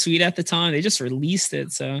wasn't a tweet at the time. They just released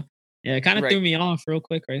it. So yeah, it kind of threw me off real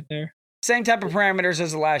quick right there. Same type of parameters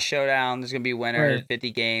as the last showdown. There's going to be winner,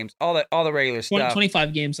 50 games, all the regular stuff.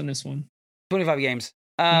 25 games on this one. 25 games.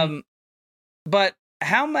 But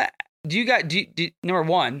how much do you got? Number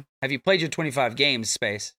one, have you played your 25 games,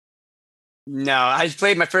 Space? No, I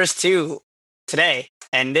played my first 2 today,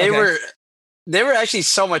 and they were actually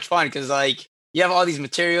so much fun because you have all these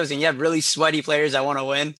materials and you have really sweaty players that want to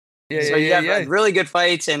win. You have really good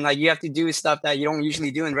fights, and you have to do stuff that you don't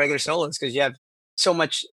usually do in regular solos because you have so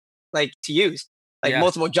much to use,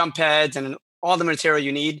 multiple jump pads and all the material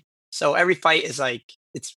you need. So every fight is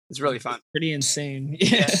it's really fun. Pretty insane.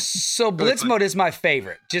 Yeah. So Blitz mode is my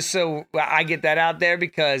favorite, just so I get that out there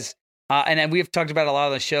because, and then we've talked about a lot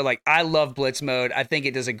on the show. I love Blitz mode. I think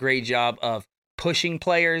it does a great job of pushing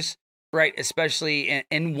players, right? Especially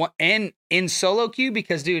in solo queue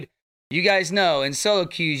because, dude, you guys know in solo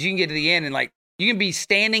queues, you can get to the end and you can be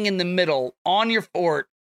standing in the middle on your fort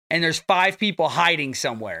and there's 5 people hiding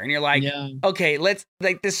somewhere. And you're like, okay, let's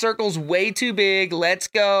this circle's way too big. Let's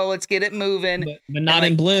go. Let's get it moving. But not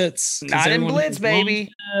in Blitz. Not in Blitz,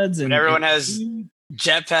 baby. And everyone has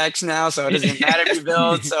jetpacks now, so it doesn't matter if you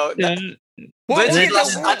build. So I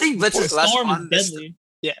think Blitz is less fun.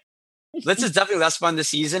 Blitz is definitely less fun this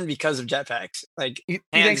season because of jetpacks. You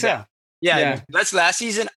think so? Yeah. Blitz last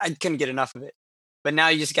season, I couldn't get enough of it. But now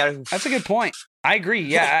you just got to... That's a good point. I agree.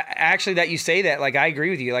 Yeah, actually, that you say that, I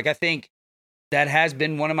agree with you. I think that has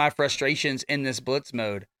been one of my frustrations in this Blitz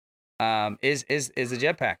mode, is the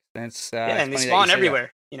jetpack. That's and they spawn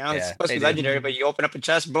everywhere. It's supposed to be legendary, but you open up a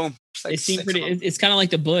chest, boom. They seem pretty. It's kind of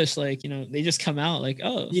like the bush, they just come out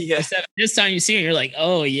this time you see it, you're like,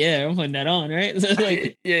 oh yeah, I'm putting that on, right?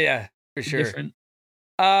 For sure. Different.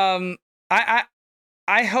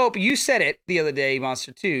 I hope you said it the other day,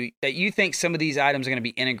 Monster 2, that you think some of these items are going to be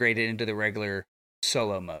integrated into the regular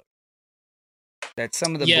solo mode. That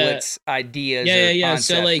some of the Blitz ideas or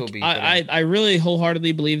concepts will be. I really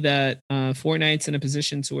wholeheartedly believe that Fortnite's in a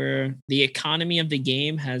position to where the economy of the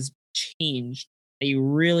game has changed. That you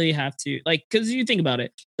really have to because you think about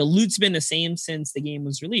it, the loot's been the same since the game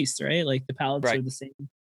was released, right? The pallets are the same,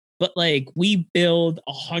 but we build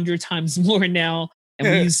 100 times more now, and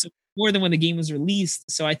we use more than when the game was released.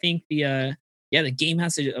 So I think the yeah, the game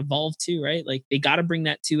has to evolve too, right? Like they got to bring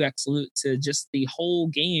that 2x loot to just the whole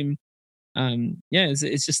game. Yeah,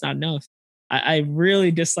 it's just not enough. I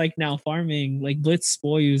really dislike now farming. Like Blitz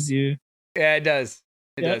spoils you. Yeah, it does.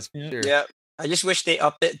 It does. Yep. Sure. Yeah. I just wish they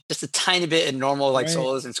upped it just a tiny bit in normal like Right.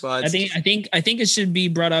 solos and squads. I think it should be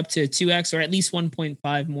brought up to 2x or at least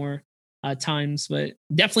 1.5 more times, but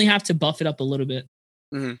definitely have to buff it up a little bit.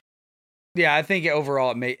 Mm-hmm. Yeah, I think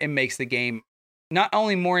overall it makes the game not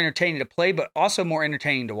only more entertaining to play, but also more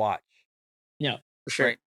entertaining to watch. Yeah, for sure.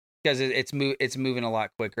 Right? Because it's moving a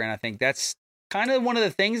lot quicker, and I think that's kind of one of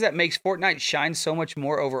the things that makes Fortnite shine so much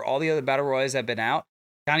more over all the other battle royales that have been out.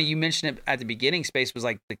 Kind of, you mentioned it at the beginning. Space was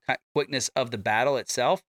like the quickness of the battle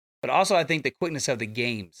itself, but also I think the quickness of the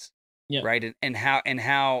games. Yeah. Right, and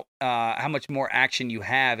how much more action you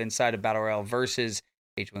have inside of battle royale versus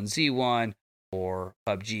H1Z1 or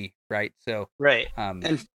PUBG. Right. So right.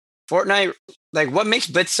 And Fortnite, like what makes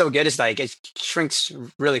Blitz so good is like it shrinks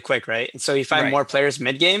really quick, right? And so you find more players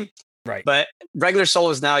mid game. Right. But regular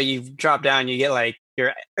solos now you drop down, you get like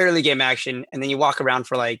your early game action, and then you walk around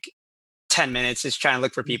for like 10 minutes just trying to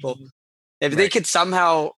look for people. If they could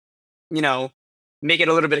somehow, make it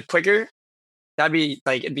a little bit quicker, that'd be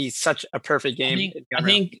like it'd be such a perfect game. I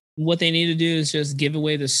think what they need to do is just give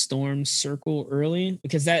away the storm circle early,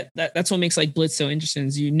 because that's what makes like Blitz so interesting.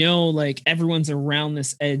 Is like everyone's around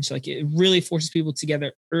this edge, like it really forces people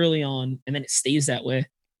together early on, and then it stays that way.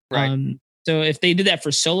 Right. So if they did that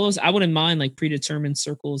for solos, I wouldn't mind like predetermined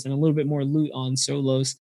circles and a little bit more loot on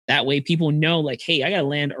solos. That way people know like, hey, I gotta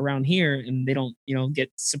land around here, and they don't,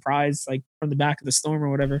 get surprised like from the back of the storm or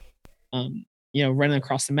whatever. Running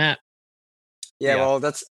across the map. Yeah, well,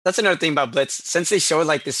 that's another thing about Blitz. Since they showed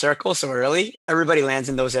like the circle so early, everybody lands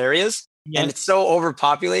in those areas, and it's so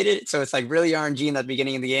overpopulated. So it's like really RNG in the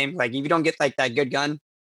beginning of the game. Like if you don't get like that good gun,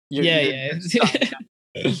 yeah,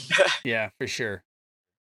 for sure.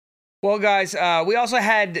 Well, guys, we also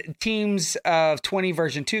had Teams of 20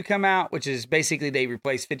 version 2 come out, which is basically they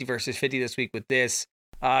replaced 50 versus 50 this week with this.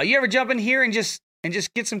 You ever jump in here and just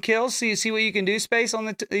get some kills? See what you can do, Space,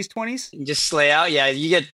 on these 20s? Just slay out. Yeah, you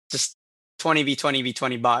get just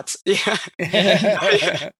 20v20v20 bots. Yeah.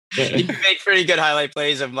 You can make pretty good highlight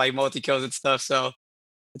plays of like multi kills and stuff. So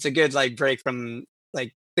it's a good like break from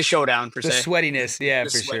like the showdown per se. The sweatiness, yeah,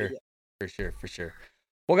 for sure.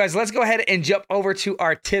 Well, guys, let's go ahead and jump over to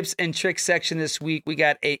our tips and tricks section this week. We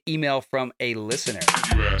got an email from a listener.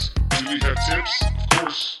 You ask, do we have tips? Of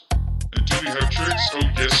course. And do we have tricks? Oh,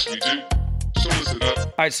 yes, we do. So listen up.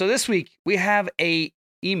 All right, so this week we have a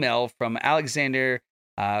email from Alexander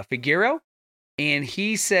Figueroa, and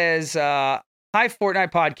he says, "Hi,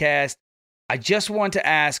 Fortnite podcast. I just want to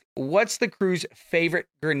ask, what's the crew's favorite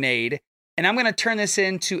grenade?" And I'm going to turn this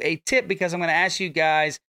into a tip because I'm going to ask you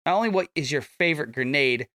guys not only what is your favorite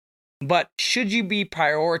grenade, but should you be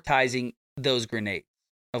prioritizing those grenades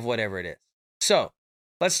of whatever it is. So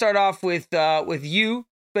let's start off with you,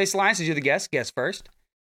 SpaceLyon, since you're the guest. Guess first.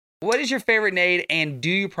 What is your favorite nade, and do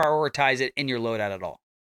you prioritize it in your loadout at all?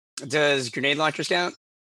 Does grenade launchers count?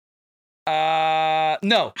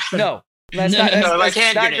 No. That's not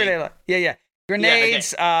grenade. Yeah.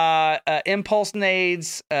 Grenades, impulse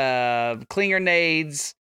nades, clinger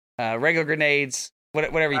nades, regular grenades,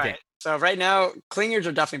 whatever you think. So right now, clingers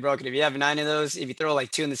are definitely broken. If you have 9 of those, if you throw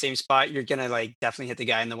like 2 in the same spot, you're gonna like definitely hit the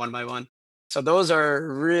guy in the 1x1. So those are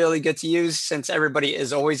really good to use since everybody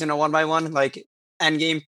is always in a 1x1 like end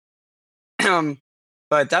game.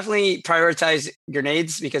 But definitely prioritize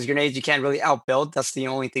grenades, because grenades you can't really outbuild. That's the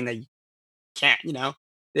only thing that you can't,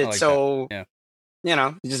 It's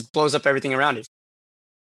it just blows up everything around it.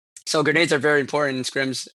 So grenades are very important in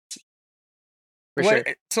scrims. For sure.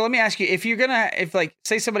 So let me ask you, if like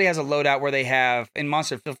say somebody has a loadout where they have, and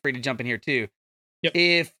Monster, feel free to jump in here too. Yep.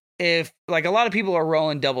 If like a lot of people are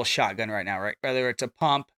rolling double shotgun right now, right? Whether it's a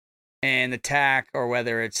pump and the tack, or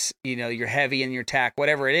whether it's your heavy and your tack,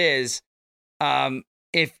 whatever it is.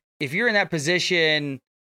 If you're in that position,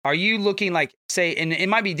 are you looking like, say, and it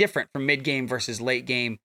might be different from mid game versus late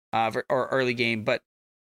game or early game, but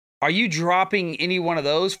are you dropping any one of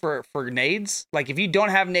those for nades? Like if you don't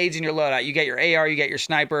have nades in your loadout, you got your AR, you got your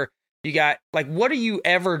sniper, you got like, what are you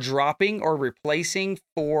ever dropping or replacing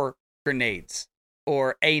for grenades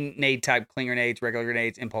or a nade type, clinger nades, regular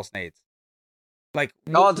grenades, impulse nades? Like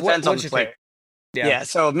it all depends on the player. Yeah.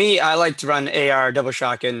 So me, I like to run AR, double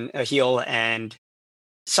shotgun, a heal, and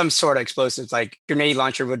some sort of explosives. Like grenade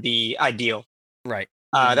launcher would be ideal. Right.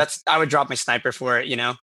 I would drop my sniper for it,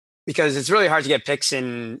 because it's really hard to get picks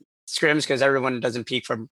in scrims because everyone doesn't peek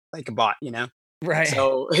from like a bot, Right.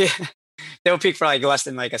 So they'll peek for like less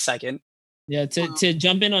than like a second. Yeah, to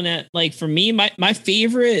jump in on that, like for me, my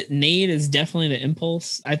favorite nade is definitely the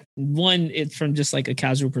impulse. It's from just like a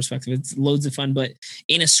casual perspective, it's loads of fun, but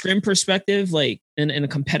in a scrim perspective, like in a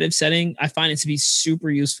competitive setting, I find it to be super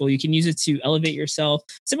useful. You can use it to elevate yourself,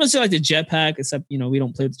 similar to like the jetpack, except we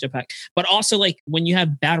don't play with the jetpack. But also like when you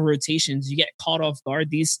have bad rotations, you get caught off guard.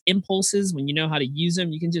 These impulses, when you know how to use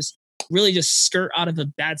them, you can just really just skirt out of a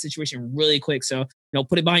bad situation really quick. So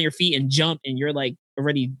put it behind your feet and jump, and you're like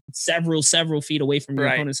already several feet away from your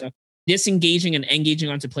opponent. So disengaging and engaging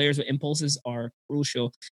onto players with impulses are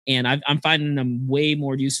crucial. And I'm finding them way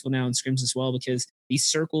more useful now in scrims as well, because these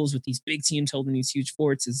circles with these big teams holding these huge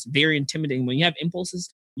forts is very intimidating. When you have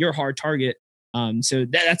impulses, you're a hard target. So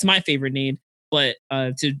that's my favorite nade. But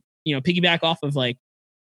to piggyback off of like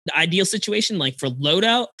the ideal situation, like for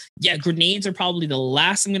loadout, grenades are probably the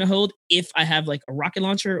last I'm going to hold. If I have like a rocket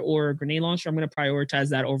launcher or a grenade launcher, I'm going to prioritize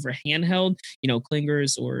that over handheld,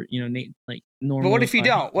 clingers or, like normal. But what if you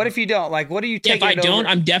don't? What if you don't? Like, what are you taking? If I don't,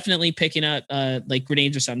 I'm definitely picking up like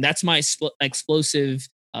grenades or something. That's my explosive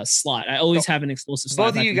slot. I always have an explosive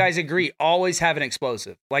slot. Both of you guys agree, always have an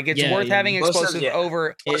explosive. Like it's worth having explosive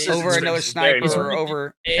over another sniper or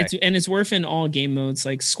over. It's worth in all game modes,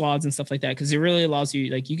 like squads and stuff like that, because it really allows you,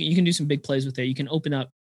 like you can do some big plays with it. You can open up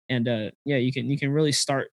and you can really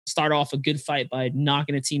start off a good fight by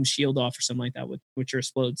knocking a team's shield off or something like that with your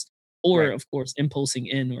explodes, or of course impulsing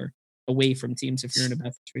in or away from teams if you're in a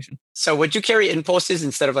bad situation. So would you carry impulses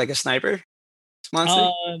instead of like a sniper,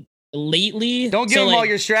 Monster? Lately, don't give them all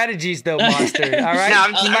your strategies though, Monster. All right, no,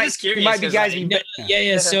 I'm just curious. You might be guys.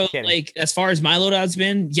 So like as far as my loadout's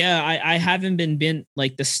been, I haven't been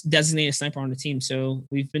like the designated sniper on the team. So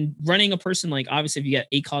we've been running a person, like obviously if you get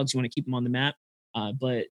ACOGs, you want to keep them on the map.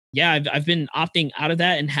 But I've been opting out of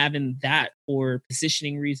that and having that for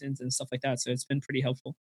positioning reasons and stuff like that. So it's been pretty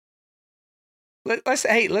helpful.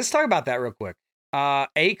 Let's talk about that real quick.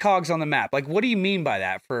 ACOGs on the map. Like, what do you mean by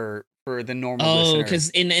that for the normal listener? Because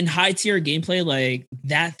in high tier gameplay, like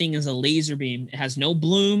that thing is a laser beam. It has no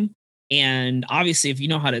bloom. And obviously, if you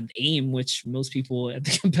know how to aim, which most people at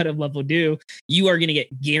the competitive level do, you are going to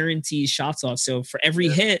get guaranteed shots off. So for every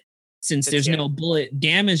hit, since there's no bullet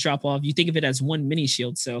damage drop off, you think of it as one mini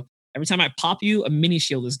shield. So every time I pop you, a mini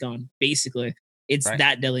shield is gone. Basically, it's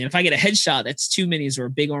that deadly. And if I get a headshot, that's 2 minis or a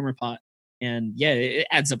big armor pot. And it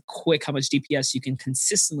adds up quick how much DPS you can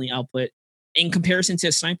consistently output in comparison to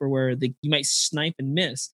a sniper where you might snipe and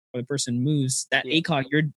miss or the person moves. That ACOG,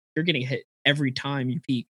 you're getting hit every time you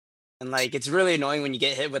peek. And like it's really annoying when you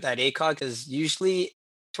get hit with that ACOG, because usually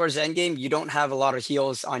towards the end game you don't have a lot of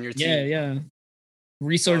heals on your team. Yeah.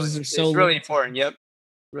 Resources are so it's really important. Yep.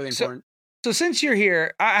 Really important. So since you're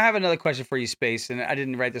here, I have another question for you, Space, and I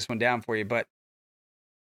didn't write this one down for you, but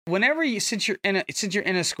since you're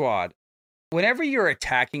in a squad, whenever you're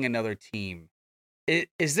attacking another team,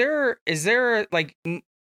 is there a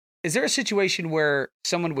situation where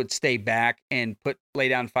someone would stay back and lay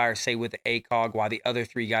down fire, say with the ACOG, while the other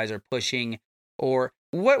 3 guys are pushing, or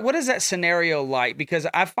what is that scenario like? Because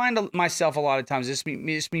I find myself a lot of times, just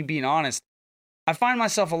me being honest, I find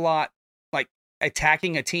myself a lot like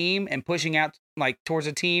attacking a team and pushing out like towards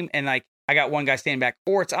a team, and like I got one guy standing back,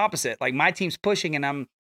 or it's opposite, like my team's pushing and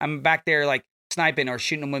I'm back there like sniping or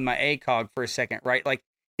shooting them with my ACOG for a second, right? Like,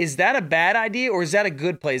 is that a bad idea or is that a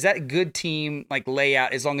good play? Is that a good team like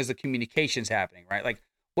layout as long as the communication's happening, right? Like,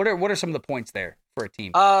 what are some of the points there for a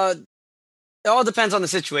team? It all depends on the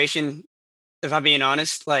situation. If I'm being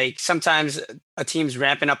honest, like sometimes a team's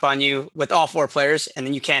ramping up on you with all 4 players, and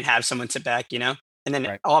then you can't have someone sit back, and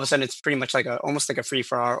then all of a sudden it's pretty much like almost like a free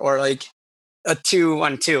for all, or like a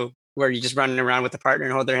 2-on-2 where you're just running around with the partner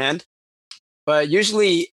and hold their hand. But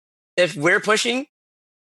usually, if we're pushing,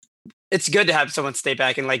 it's good to have someone stay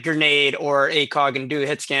back and like grenade or ACOG and do a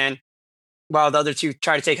hit scan while the other 2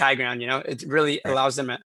 try to take high ground. It really allows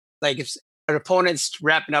them, like if an opponent's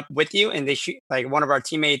wrapping up with you and they shoot, like one of our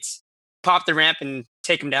teammates pop the ramp and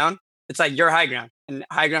take them down, it's like your high ground, and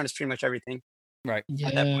high ground is pretty much everything. Right.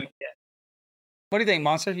 At that point. What do you think,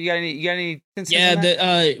 Monster? You got any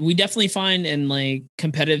we definitely find in like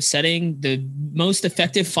competitive setting, the most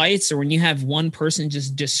effective fights are when you have one person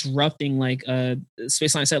just disrupting, like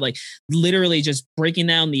SpaceLyon said, like literally just breaking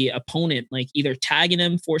down the opponent, like either tagging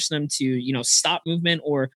them, forcing them to, stop movement,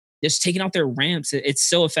 or just taking out their ramps. It's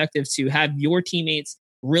so effective to have your teammates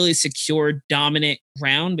really secure, dominant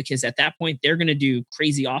ground, because at that point they're going to do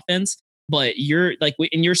crazy offense. But you're like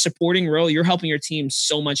in your supporting role, you're helping your team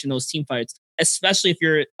so much in those team fights, especially if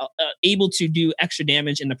you're able to do extra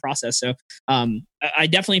damage in the process. So I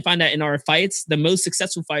definitely find that in our fights, the most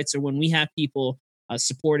successful fights are when we have people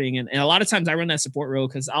supporting. And a lot of times I run that support role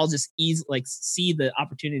because I'll just see the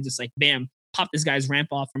opportunity, just like bam, pop this guy's ramp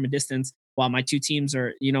off from a distance while my two teams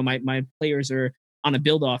are, my players are on a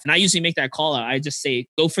build off. And I usually make that call out. I just say,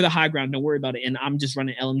 go for the high ground, don't worry about it. And I'm just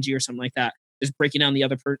running LMG or something like that, just breaking down the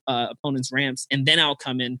other opponent's ramps. And then I'll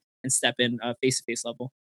come in and step in face-to-face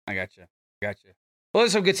level. I gotcha. Well, those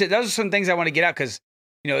are some good. Those are some things I want to get out because,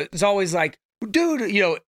 it's always like, dude,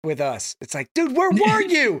 with us, it's like, dude, where were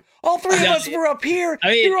you? All three of us were up here.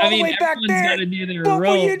 You're all the way back there. What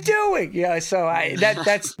were you doing? Yeah, so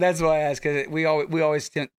that's why I asked, because we always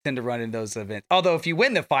tend to run in those events. Although if you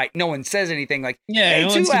win the fight, no one says anything like, hey,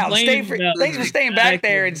 too loud. Thanks for staying back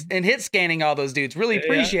there and hit scanning all those dudes. Really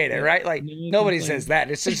appreciate it, right? Like nobody says that.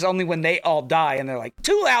 It's just only when they all die and they're like,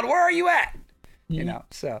 too loud. Where are you at?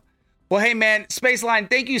 So. Well, hey, man, SpaceLyon,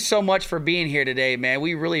 thank you so much for being here today, man.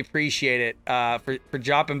 We really appreciate it for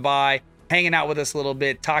dropping by, hanging out with us a little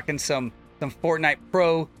bit, talking some Fortnite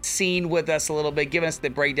Pro scene with us a little bit, giving us the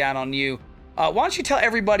breakdown on you. Why don't you tell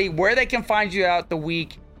everybody where they can find you out the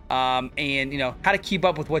week and, how to keep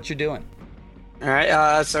up with what you're doing. All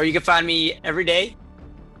right. So you can find me every day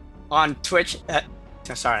on Twitch.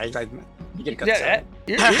 Sorry, you can cut that.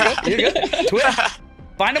 You're good. Twitch.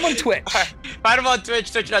 Find them on Twitch. Find them on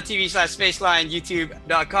Twitch, twitch.tv/SpaceLyon,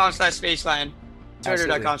 youtube.com/SpaceLyon,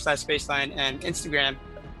 twitter.com/SpaceLyon, and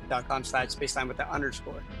instagram.com/SpaceLyon with the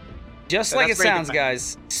underscore. Just like it sounds,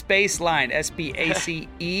 guys. SpaceLyon,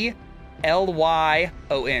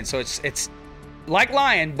 SpaceLyon. So it's like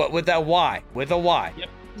lion, but with a Y.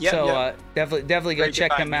 Yep. So definitely go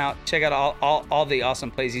check him out. Check out all the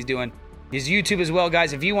awesome plays he's doing. His YouTube as well,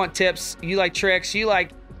 guys. If you want tips, you like tricks, you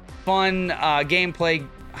like fun gameplay,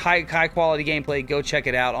 high quality gameplay, go check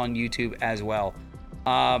it out on YouTube as well.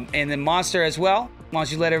 And then Monster as well. Why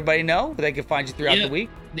don't you let everybody know where they can find you throughout the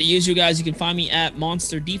week? The usual, guys, you can find me at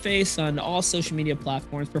Monster Deface on all social media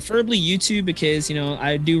platforms, preferably YouTube, because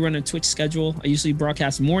I do run a Twitch schedule. I usually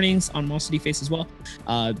broadcast mornings on Monster Deface as well.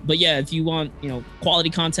 But yeah, if you want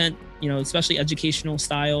quality content, especially educational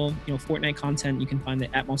style, Fortnite content, you can find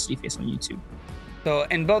it at Monster Deface on YouTube. So,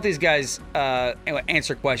 and both these guys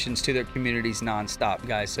answer questions to their communities nonstop,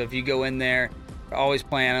 guys. So if you go in there, they're always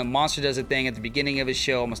playing. Monster does a thing at the beginning of his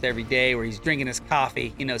show almost every day where he's drinking his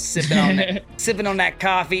coffee, sipping on that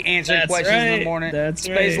coffee, answering questions in the morning.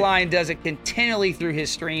 SpaceLyon does it continually through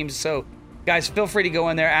his streams. So, guys, feel free to go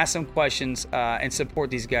in there, ask some questions, and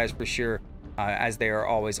support these guys for sure, as they are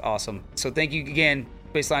always awesome. So thank you again,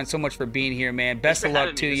 SpaceLyon, so much for being here, man. Best of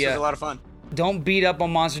luck to you. This was a lot of fun. Don't beat up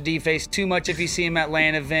on Monster Deface too much if you see him at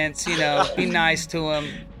LAN events. Be nice to him.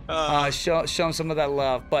 Show him some of that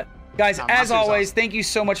love. But guys, as always, awesome. Thank you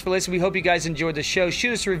so much for listening. We hope you guys enjoyed the show.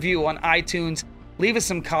 Shoot us a review on iTunes. Leave us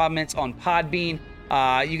some comments on Podbean.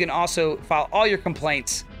 You can also file all your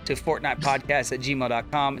complaints to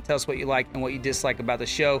FortnitePodcast@gmail.com and tell us what you like and what you dislike about the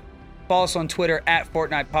show. Follow us on Twitter at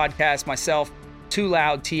Fortnite Podcast. Myself, Too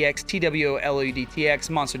Loud TX, TWOLOUDTX,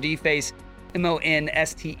 Monster Deface,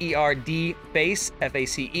 MONSTERD Face,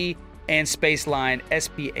 FACE, and SpaceLyon,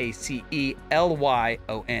 SPACELYON.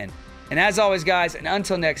 And as always, guys, and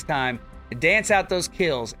until next time, dance out those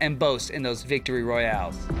kills and boast in those victory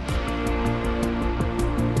royales.